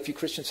to the Lakeview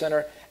Christian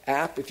Center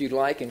app if you'd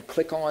like and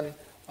click on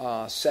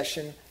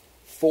session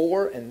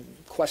 4 and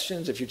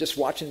questions. If you're just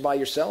watching by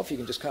yourself, you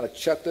can just kind of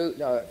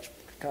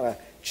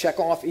check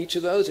off each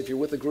of those. If you're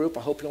with a group,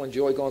 I hope you'll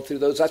enjoy going through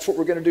those. That's what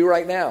we're going to do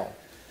right now.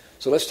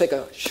 So let's take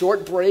a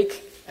short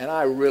break, and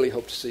I really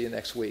hope to see you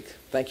next week.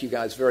 Thank you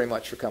guys very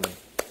much for coming.